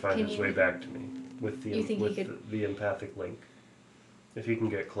Birdbrain could find Can his you- way back to me with You think he the empathic link. If he can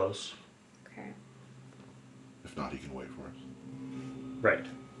get close. Okay. If not, he can wait for us. Right.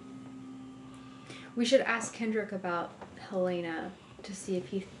 We should ask Kendrick about Helena to see if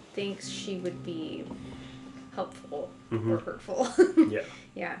he thinks she would be helpful or hurtful. Yeah.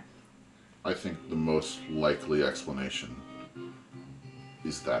 Yeah. I think the most likely explanation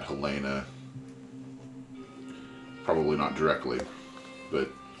is that Helena, probably not directly, but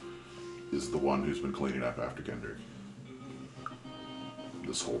is the one who's been cleaning up after Kendrick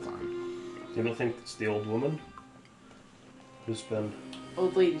this whole time. You don't think it's the old woman who's been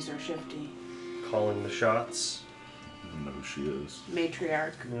Old ladies are shifty. calling the shots? I don't know who she is.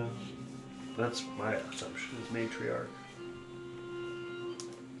 Matriarch. Yeah. That's my assumption, is matriarch.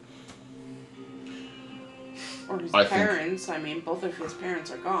 Or his I think- parents. I mean, both of his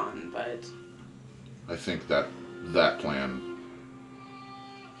parents are gone, but I think that plan,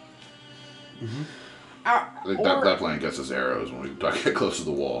 I think that plan gets us arrows when we get close to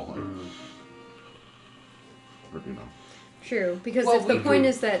the wall. Or, you know. True, because Well, if the we point could-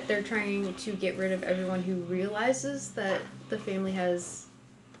 is that they're trying to get rid of everyone who realizes that the family has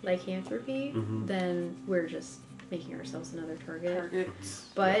lycanthropy, then we're just making ourselves another target. targets.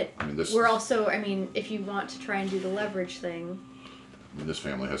 But I mean, this we're is- also, I mean, if you want to try and do the leverage thing, I mean, this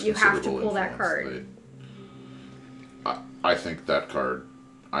family has You have to considerable pull that influence. I think that card.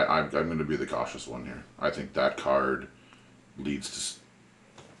 I'm going to be the cautious one here. I think that card leads to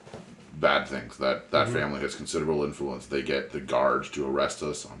bad things. That family has considerable influence. They get the guards to arrest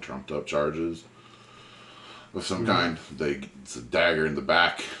us on trumped up charges of some kind. It's a dagger in the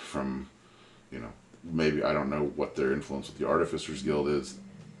back from, you know, maybe, I don't know what their influence with the Artificers Guild is.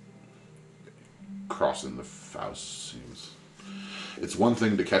 Crossing the Faust seems. It's one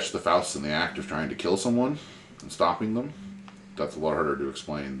thing to catch the Faust in the act of trying to kill someone and stopping them. That's a lot harder to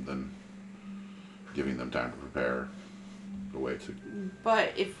explain than giving them time to prepare a way to.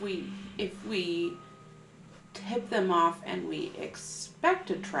 But if we tip them off and we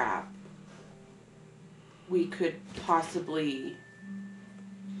expect a trap, we could possibly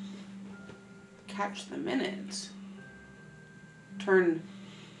catch them in it. Turn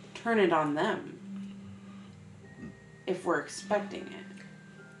it on them. If we're expecting it.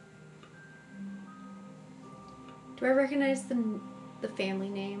 do I recognize the family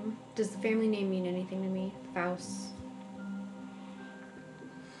name? Does the family name mean anything to me? Faust.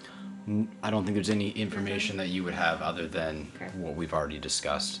 I don't think there's any information that you would have other than Okay. what we've already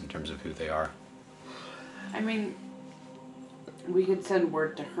discussed in terms of who they are. I mean, we could send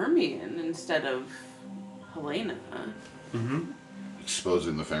word to Hermione instead of Helena.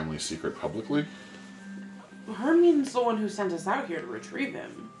 Exposing the family's secret publicly? Hermione's the one who sent us out here to retrieve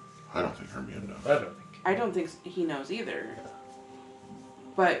him. I don't think Hermione knows. I don't think. I don't think he knows either.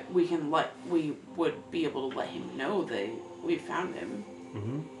 But we would be able to let him know that we found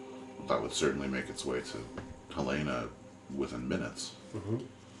him. That would certainly make its way to Helena within minutes.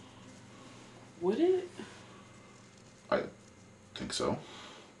 Would it? I think so.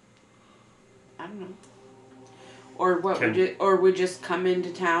 I don't know. Or what? Can- We just come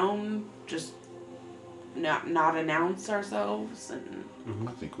into town, just not announce ourselves and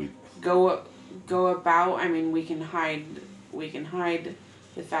I think we. go about. I mean, we can hide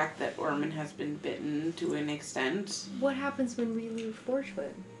the fact that Ormond has been bitten to an extent. What happens when we leave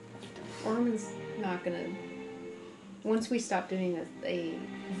Forgewood? Ormond's not gonna. Once we stop doing a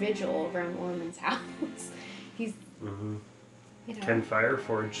vigil around Ormond's house, he's. You know, Can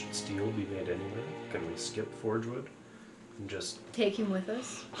fire-forged steel be made anywhere? Can we skip Forgewood and just take him with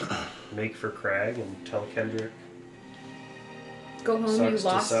us. make for Crag and tell Kendrick? Go home. Sucks You to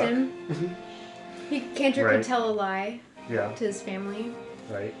lost suck. him. Kendrick Right. could tell a lie Yeah. to his family.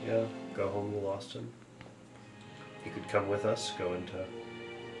 Right, yeah. Go home, you lost him. He could come with us, go into...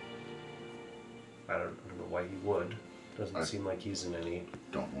 I don't know why he would. Doesn't seem like he's in any...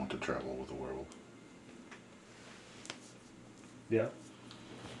 Don't want to travel with a werewolf. Yeah.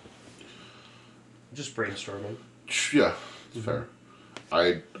 Just brainstorming. Yeah, it's fair.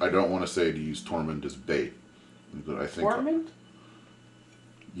 I don't want to say to use Tormund as bait, but I think Ormond?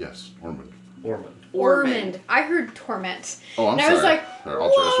 yes, Ormond. Ormond. Ormond. I heard torment. Oh, I'm and sorry. I was like,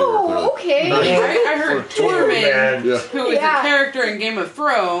 I'll try to see more clearly. whoa, okay. I heard Tormund, Yeah, who is Yeah. a character in Game of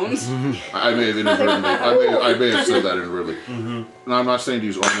Thrones. I may have inadvertently. I may have said that inadvertently. And I'm not saying to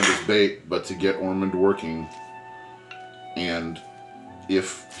use Ormond as bait, but to get Ormond working And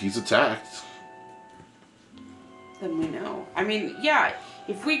if he's attacked, Then we know. I mean, yeah,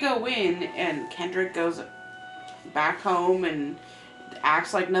 if we go in and Kendrick goes back home and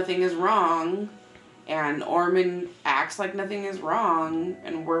acts like nothing is wrong, and Ormond acts like nothing is wrong,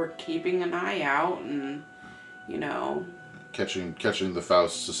 and we're keeping an eye out, and catching the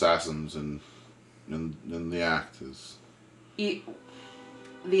Faust's assassins in the act is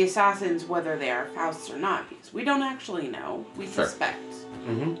the assassins, whether they are Faust's or not, because we don't actually know. We Fair. suspect.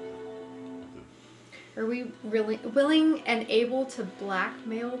 Mm-hmm. Are we really willing and able to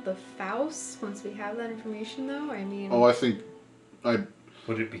blackmail the Faust once we have that information, though? I mean... Oh, I think...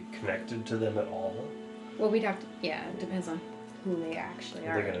 Would it be connected to them at all? Well, we'd have to... Yeah, it depends on who they actually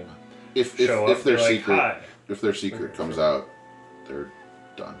Are are. they gonna If show up, their be like, secret "Hi." if their secret comes out, they're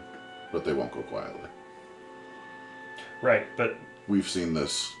done. But they won't go quietly. Right, but We've seen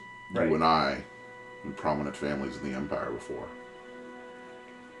this, Right. you and I, in prominent families in the Empire before.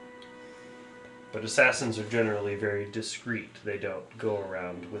 assassins are generally very discreet. They don't go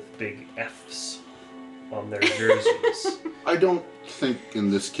around with big F's on their jerseys. I don't think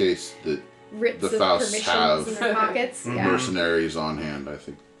in this case that Writs the of Fausts permissions have in their pockets. Yeah. mercenaries on hand. I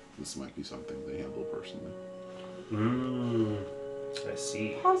think this might be something they handle personally. I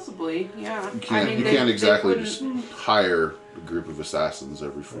see. Possibly, yeah. You can't, they exactly wouldn't- just hire a group of assassins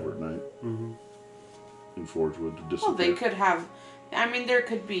every fortnight in Forgewood to disappear. Well, they could have. I mean, there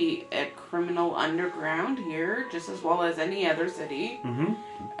could be a criminal underground here, just as well as any other city,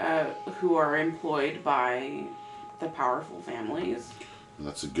 who are employed by the powerful families. And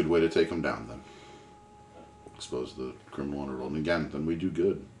that's a good way to take them down, then. Expose the criminal underworld. And again, then we do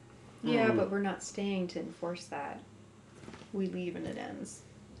good. Yeah, but we're not staying to enforce that. We leave and it ends.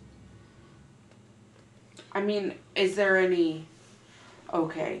 I mean, is there any...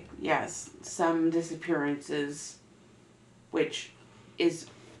 Okay, yes, some disappearances, which is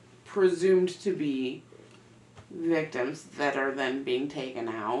presumed to be victims that are then being taken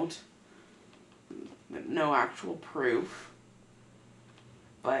out. No actual proof.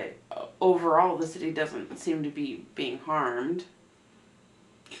 But overall, the city doesn't seem to be being harmed.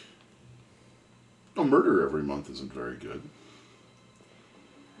 A murder every month isn't very good.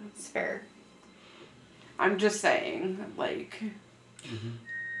 That's fair. I'm just saying, like...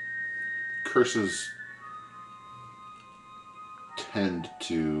 Curses tend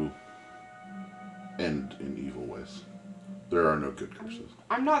to end in evil ways. There are no good curses.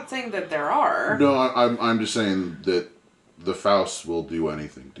 I'm not saying that there are. No, I'm just saying that the Faust will do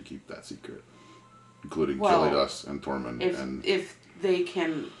anything to keep that secret, including killing us and Tormund. If they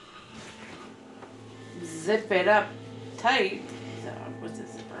can zip it up tight, what's a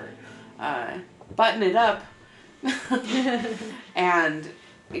zipper? Button it up, and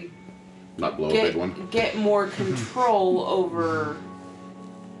not blow a big one. Get more control over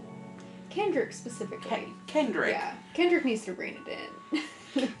Kendrick specifically. Kendrick. Yeah, Kendrick needs to rein it in.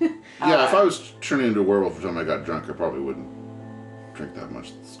 Yeah, if I was turning into a werewolf every time I got drunk, I probably wouldn't drink that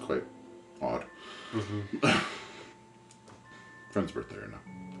much. It's quite odd. Friend's birthday or no?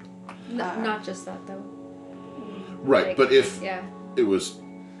 Not just that though. Right, Like, but if yeah. it was,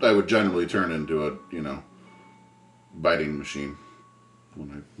 I would generally turn into a, biting machine. When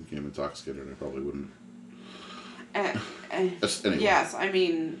I became intoxicated, I probably wouldn't. Anyway. Yes, I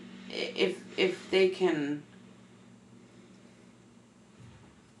mean, if they can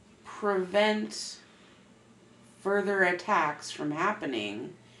prevent further attacks from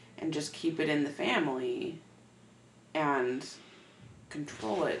happening and just keep it in the family and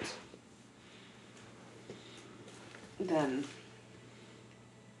control it, then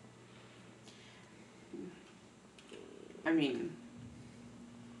I mean,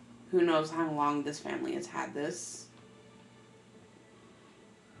 who knows how long this family has had this.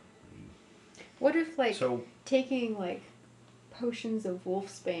 What if So- taking potions of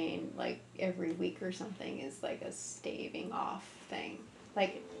wolfsbane every week or something is a staving off thing? Yeah.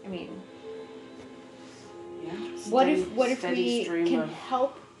 What if steady we stream can of-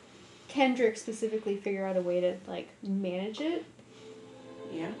 help Kendrick specifically figure out a way to manage it?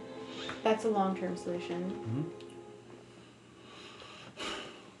 Yeah. That's a long-term solution.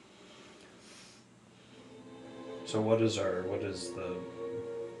 So what is the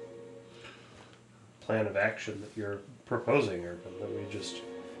plan of action that you're proposing, Urban? That we just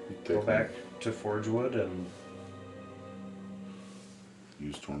go back to Forgewood and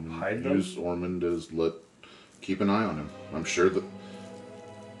Use Tormund. Hide them? Use Ormond as keep an eye on him. I'm sure that,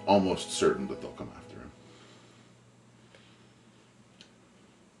 almost certain that they'll come after him.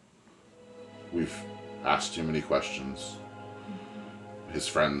 We've asked too many questions. His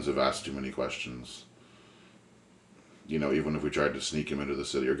friends have asked too many questions. even if we tried to sneak him into the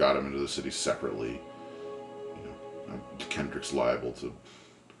city or got him into the city separately, Kendrick's liable to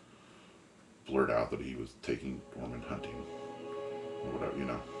blurt out that he was taking Ormond hunting or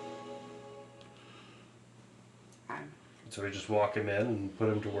whatever. So we just walk him in and put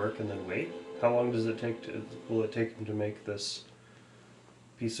him to work and then wait? How long does it take will it take him to make this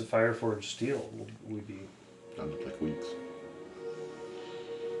piece of fireforged steel? Will we be... Done in like weeks.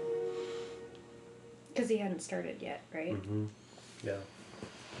 Because he hadn't started yet, right? Mm-hmm. Yeah.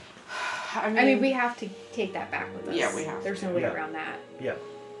 I mean, we have to take that back with us. Yeah, we have There's to. no way Yeah. around that. Yeah.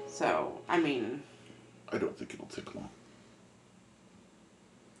 So, I mean, I don't think it'll take long.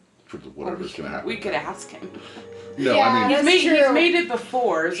 For whatever's going to happen. we could ask him. No, Yeah, I mean... that's He's true. made it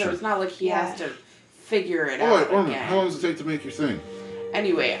before, so Sure. it's not like he Yeah. has to figure it Oh, out wait, Ormond, again. how long does it take to make your thing?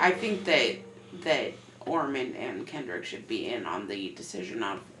 Anyway, I think that Ormond and Kendrick should be in on the decision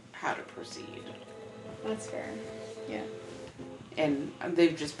of how to proceed. That's fair. Yeah. And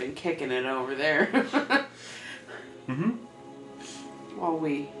they've just been kicking it over there Mm-hmm. while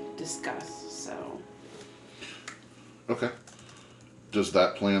we discuss, so. Okay. Does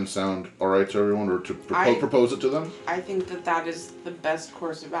that plan sound alright to everyone, or to I- propose it to them? I think that is the best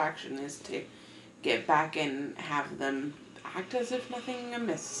course of action, is to get back and have them act as if nothing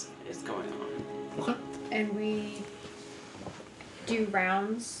amiss is going on. Okay. And we do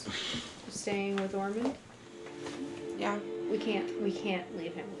rounds staying with Ormond. Yeah. We can't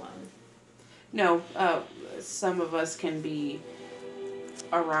leave him alone. No, some of us can be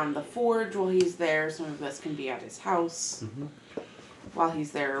around the forge while he's there. Some of us can be at his house Mm-hmm. while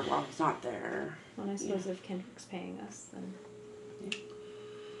he's there, while he's not there. Well, I suppose if Kendrick's paying us, then.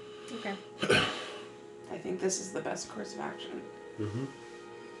 Yeah. Okay. I think this is the best course of action. Mm-hmm.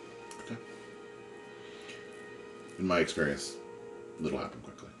 Okay. In my experience, it'll happen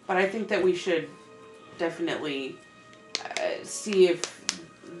quickly. But I think that we should definitely see if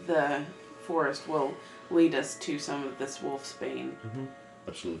the forest will lead us to some of this wolfsbane. Mm-hmm.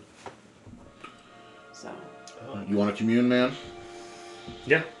 Absolutely. So. You want to commune, man?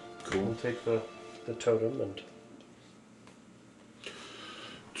 Yeah. Cool. We'll take the totem and...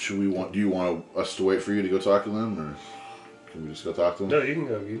 Do you want us to wait for you to go talk to them, or can we just go talk to them? No, you can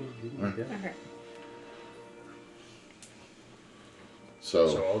go. You can Alright. yeah. Okay.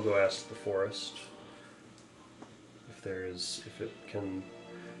 So I'll go ask the forest if it can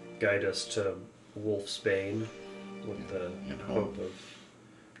guide us to Wolfsbane with the And hope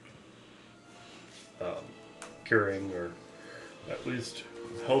of curing or at least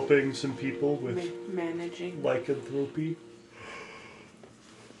helping some people with Managing. lycanthropy.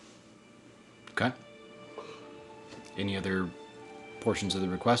 Okay. Any other portions of the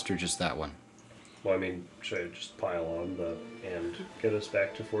request, or just that one? Well, I mean, should I just pile on and get us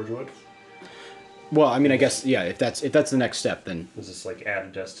back to Forgewood? Well, I mean, I guess if that's the next step, then Is this like add a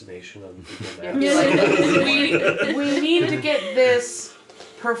destination on Google Yeah, Maps? we need to get this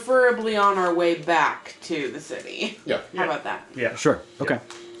preferably on our way back to the city. Yeah. How about that? Yeah. sure. Okay.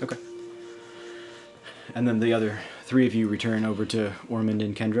 Okay. And then the other three of you return over to Ormond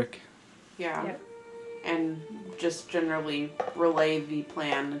and Kendrick. Yeah. Yep. And just generally relay the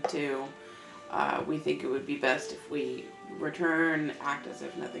plan to. We think it would be best if we return, act as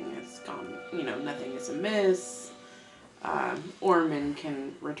if nothing has gone, nothing is amiss. Ormond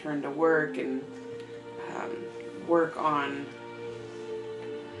can return to work and work on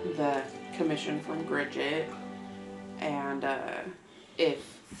the commission from Bridget. And if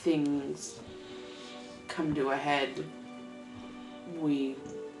things come to a head, we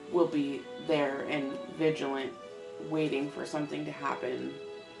will be there and vigilant, waiting for something to happen.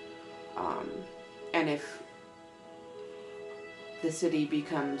 And if the city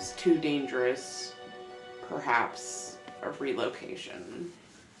becomes too dangerous, perhaps a relocation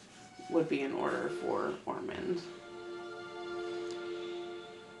would be in order for Ormond.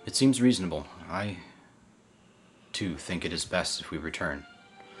 It seems reasonable. I, too, think it is best if we return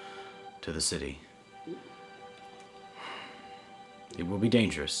to the city. It will be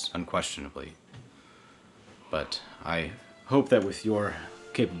dangerous, unquestionably. But I hope that with your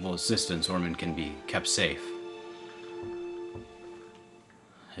capable assistance, Ormond can be kept safe.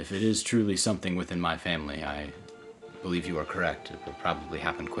 If it is truly something within my family, I believe you are correct. It will probably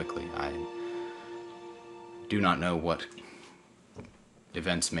happen quickly. I do not know what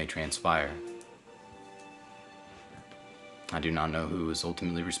events may transpire. I do not know who is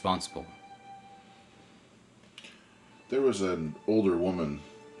ultimately responsible. There was an older woman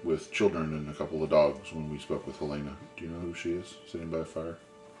with children and a couple of dogs when we spoke with Helena. Do you know who she is, sitting by a fire?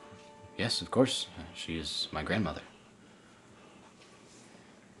 Yes, of course. She is my grandmother.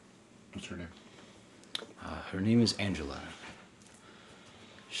 What's her name? Her name is Angela.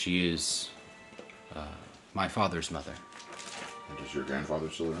 She is my father's mother. And is your grandfather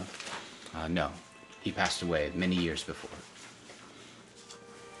still around? No, he passed away many years before.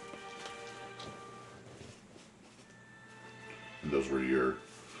 And those were your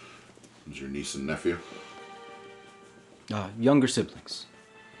niece and nephew? Younger siblings,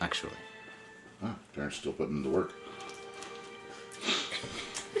 actually. Ah, parents still putting in the work.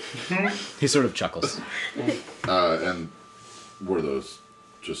 He sort of chuckles. And were those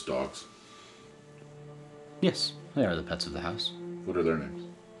just dogs? Yes, they are the pets of the house. What are their names?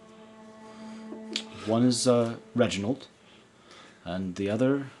 One is Reginald, and the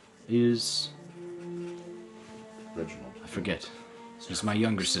other is... Reginald. I forget. It's my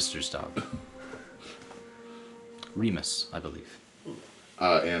younger sister's dog. Remus, I believe.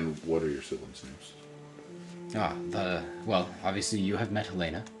 And what are your siblings' names? Well, obviously you have met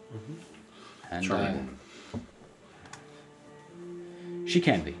Helena. And Charming woman. she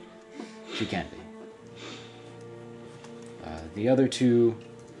can be. She can be. The other two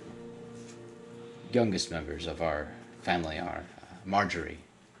youngest members of our family are Marjorie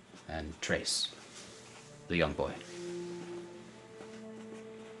and Trace, the young boy.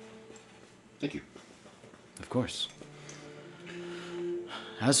 Thank you. Of course.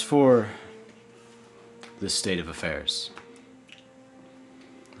 As for this state of affairs,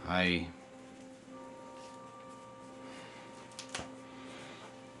 I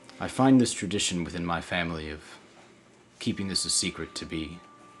find this tradition within my family of keeping this a secret to be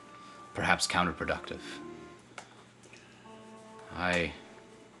perhaps counterproductive. I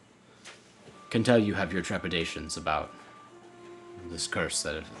can tell you have your trepidations about this curse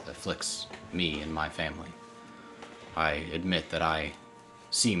that afflicts me and my family. I admit that I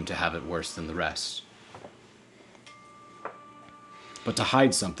seem to have it worse than the rest. But to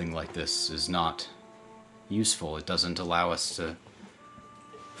hide something like this is not useful. It doesn't allow us to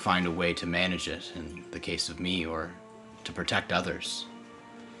find a way to manage it in the case of me or to protect others.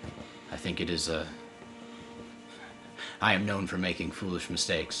 I think it is I am known for making foolish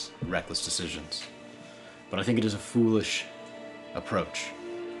mistakes, reckless decisions. But I think it is a foolish approach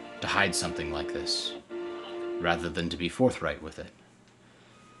to hide something like this, rather than to be forthright with it.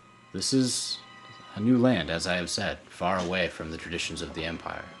 This is a new land, as I have said, far away from the traditions of the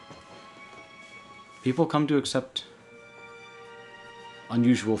Empire. People come to accept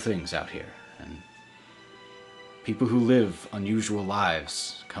unusual things out here, and people who live unusual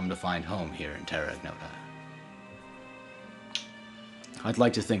lives come to find home here in Terra Ignota. I'd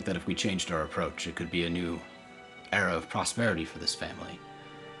like to think that if we changed our approach, it could be a new era of prosperity for this family,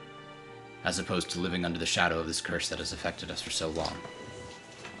 as opposed to living under the shadow of this curse that has affected us for so long.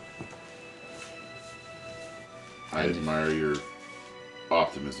 I admire your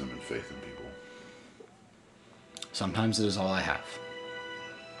optimism and faith in people. Sometimes it is all I have.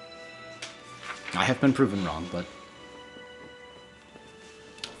 I have been proven wrong, but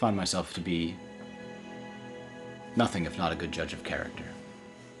I find myself to be nothing if not a good judge of character.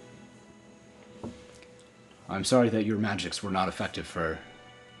 I'm sorry that your magics were not effective for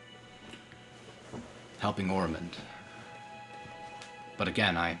helping Ormond. But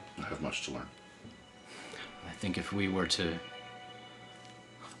again, I have much to learn. I think if we were to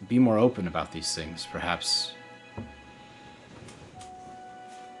be more open about these things, perhaps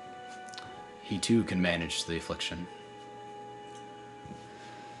he too can manage the affliction.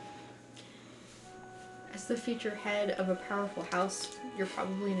 As the future head of a powerful house, you're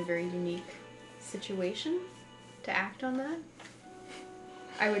probably in a very unique situation to act on that.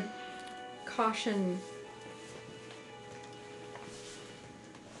 I would caution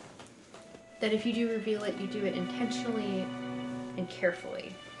that if you do reveal it, you do it intentionally and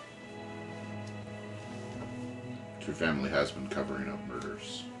carefully. Your family has been covering up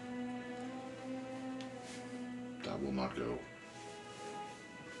murders. That will not go.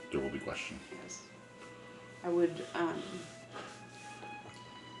 There will be question. Yes. I would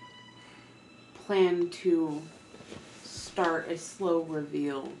plan to start a slow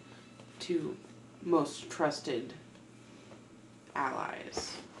reveal to most trusted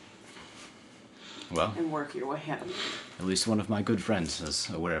allies Well, and work your way up. at least one of my good friends is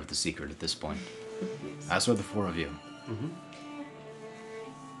aware of the secret at this point. Yes. As are the four of you.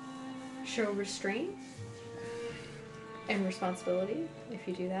 Show restraint and responsibility if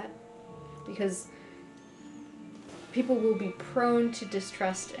you do that, because people will be prone to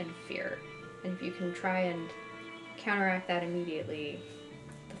distrust and fear, and if you can try and counteract that immediately,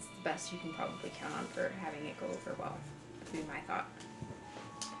 that's the best you can probably count on for having it go over well, would be my thought.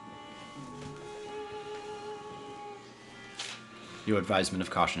 Your advisement of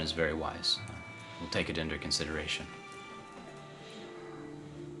caution is very wise. we'll take it into consideration.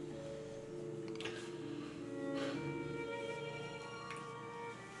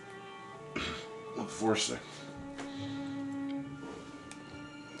 What the Force say?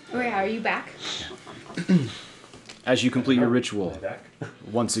 Oh yeah, are you back? As you complete your ritual, Back.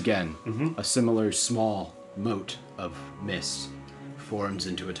 once again, a similar small mote of mist forms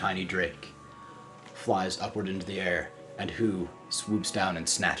into a tiny drake, flies upward into the air, and Who swoops down and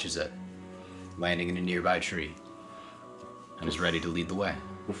snatches it, landing in a nearby tree, and is ready to lead the way.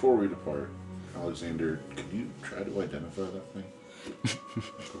 Before we depart, Alexander, could you try to identify that thing?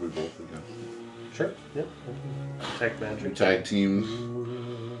 Could we both again? Sure. Yeah. Tech magic. Tag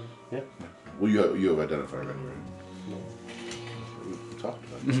team. Yeah. Well, you have identified already, right? We talked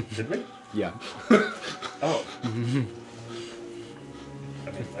about it. Did we? Yeah. Oh. I mean,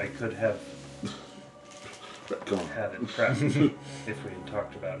 I could have Go on. had it prepped if we had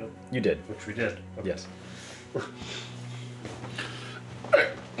talked about it, You did. which we did. Okay. Yes.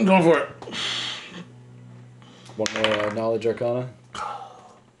 I'm going for it. One more knowledge arcana.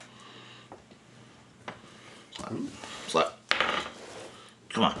 Slap.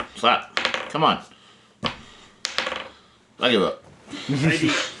 Come on, slap. Come on. I give up.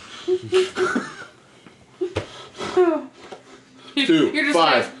 Two, You're just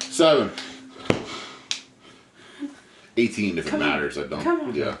 5, 7. 18 if it Come on. matters. I don't. Come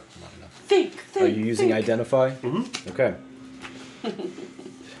on. Yeah. Think. Are you using think. identify? Okay.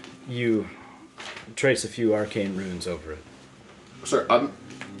 You trace a few arcane runes over it. Sorry, I'm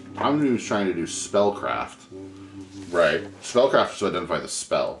just trying to do spellcraft. Right. Spellcraft is to identify the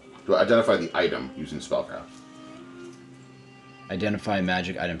spell. To identify the item using spellcraft. Identify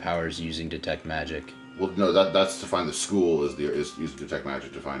magic item powers using detect magic. Well, no, that's to find the school is using detect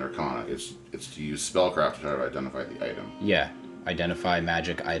magic to find arcana. It's to use spellcraft to try to identify the item. Yeah. Identify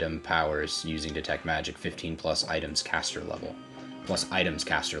magic item powers using detect magic 15 plus items caster level. Plus items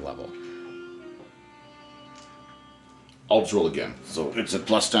caster level. I'll just roll again. So it's a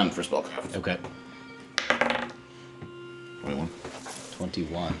plus 10 for spellcraft. Okay. 21.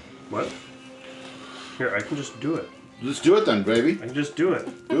 21. What? Here, I can just do it. Let's do it then, baby. I can just do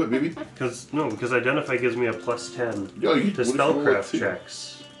it. Do it, baby. Because identify gives me a plus 10 Yo, you to what if you roll a spellcraft two?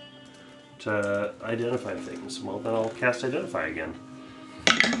 checks to identify things. Well, then I'll cast identify again.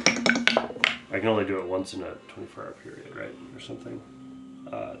 I can only do it once in a 24-hour period, right, or something.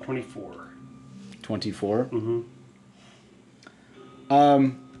 24. 24? Mm-hmm.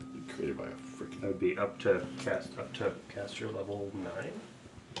 Created by a freaking. That would be up to caster level 9.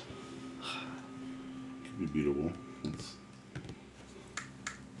 Could be beatable. It's,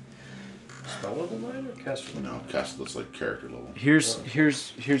 Spell level 9 or caster level? no, cast looks like character level. Here's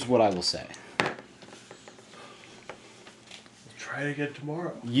what I will say. Try it again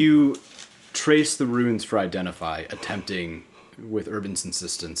tomorrow. You trace the runes for identify, attempting with Urban's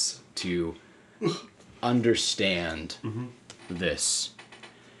insistence to understand this.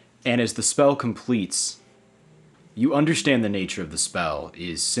 And as the spell completes, you understand the nature of the spell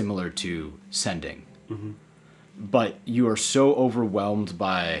is similar to sending. But you are so overwhelmed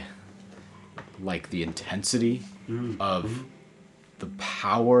by like the intensity of the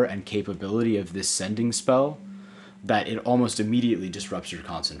power and capability of this sending spell that it almost immediately disrupts your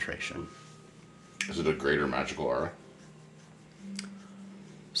concentration. Is it a greater magical aura?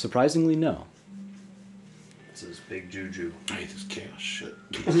 Surprisingly, no. This is big juju. I hate this chaos shit.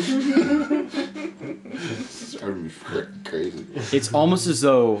 It's driving me freaking crazy. It's almost as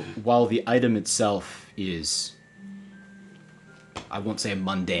though while the item itself is, I won't say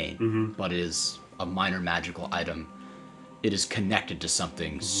mundane, but is a minor magical item, it is connected to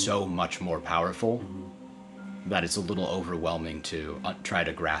something so much more powerful that it's a little overwhelming to try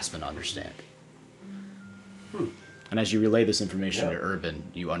to grasp and understand. And as you relay this information to Urban,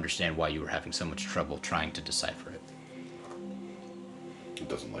 you understand why you were having so much trouble trying to decipher it. It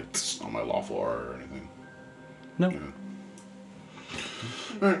doesn't like on my lawful aura or anything. No.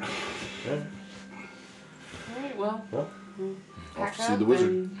 Yeah. Yeah. Alright, well, Well, pack to see up the wizard.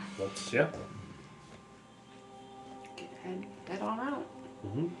 and let's head on out.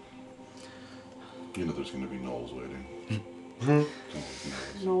 You know there's going to be gnolls waiting.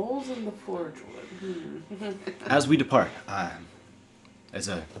 Knowles and the Forge Wood. As we depart, as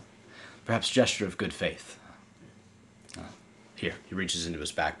a perhaps gesture of good faith, here, he reaches into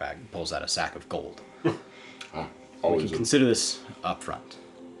his backpack and pulls out a sack of gold. Ah, We always can a, consider this up front.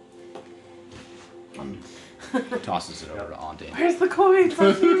 I'm, Tosses it over to Ondine. Where's the coins?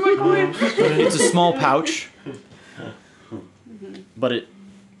 I need my coins. It's a small pouch, but it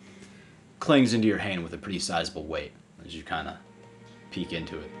clings into your hand with a pretty sizable weight as you kind of peek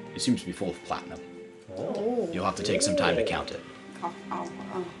into it. It seems to be full of platinum. Oh. You'll have to take some time to count it.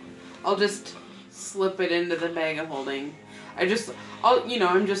 I'll just slip it into the bag of holding. I'm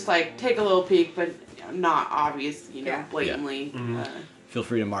just like, take a little peek, but not obvious, Yeah. blatantly. Mhm. Feel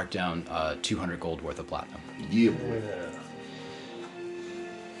free to mark down 200 gold worth of platinum. Yeah, boy. Yeah.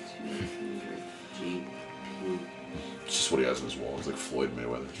 200 GP. It's just what he has on his wall. It's like Floyd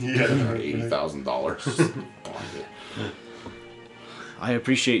Mayweather. Yeah. $80,000. I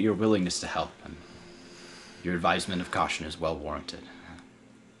appreciate your willingness to help, and your advisement of caution is well warranted.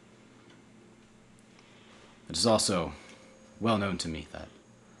 It is also well known to me that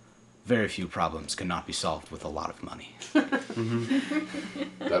very few problems cannot be solved with a lot of money.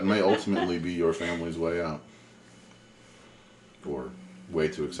 That may ultimately be your family's way out. Or way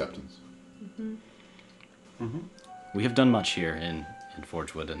to acceptance. We have done much here in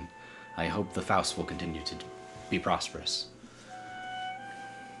Forgewood, and I hope the Faust will continue to be prosperous.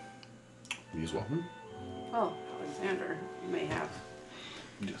 Me as well. Oh, Alexander, you may have.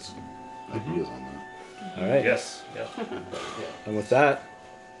 Yes. Ideas on that. All right. Yes. Yeah. And with that,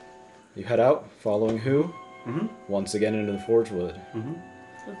 you head out, following who? Mhm. Once again into the Forgewood,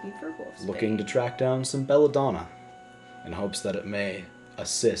 Looking for wolves. looking to track down some belladonna, in hopes that it may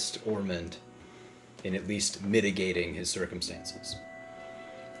assist Ormond in at least mitigating his circumstances.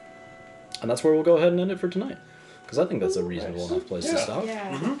 And that's where we'll go ahead and end it for tonight, because I think that's a reasonable enough place to stop.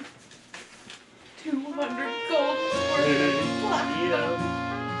 Yeah. 200 gold worth of platinum. Yeah.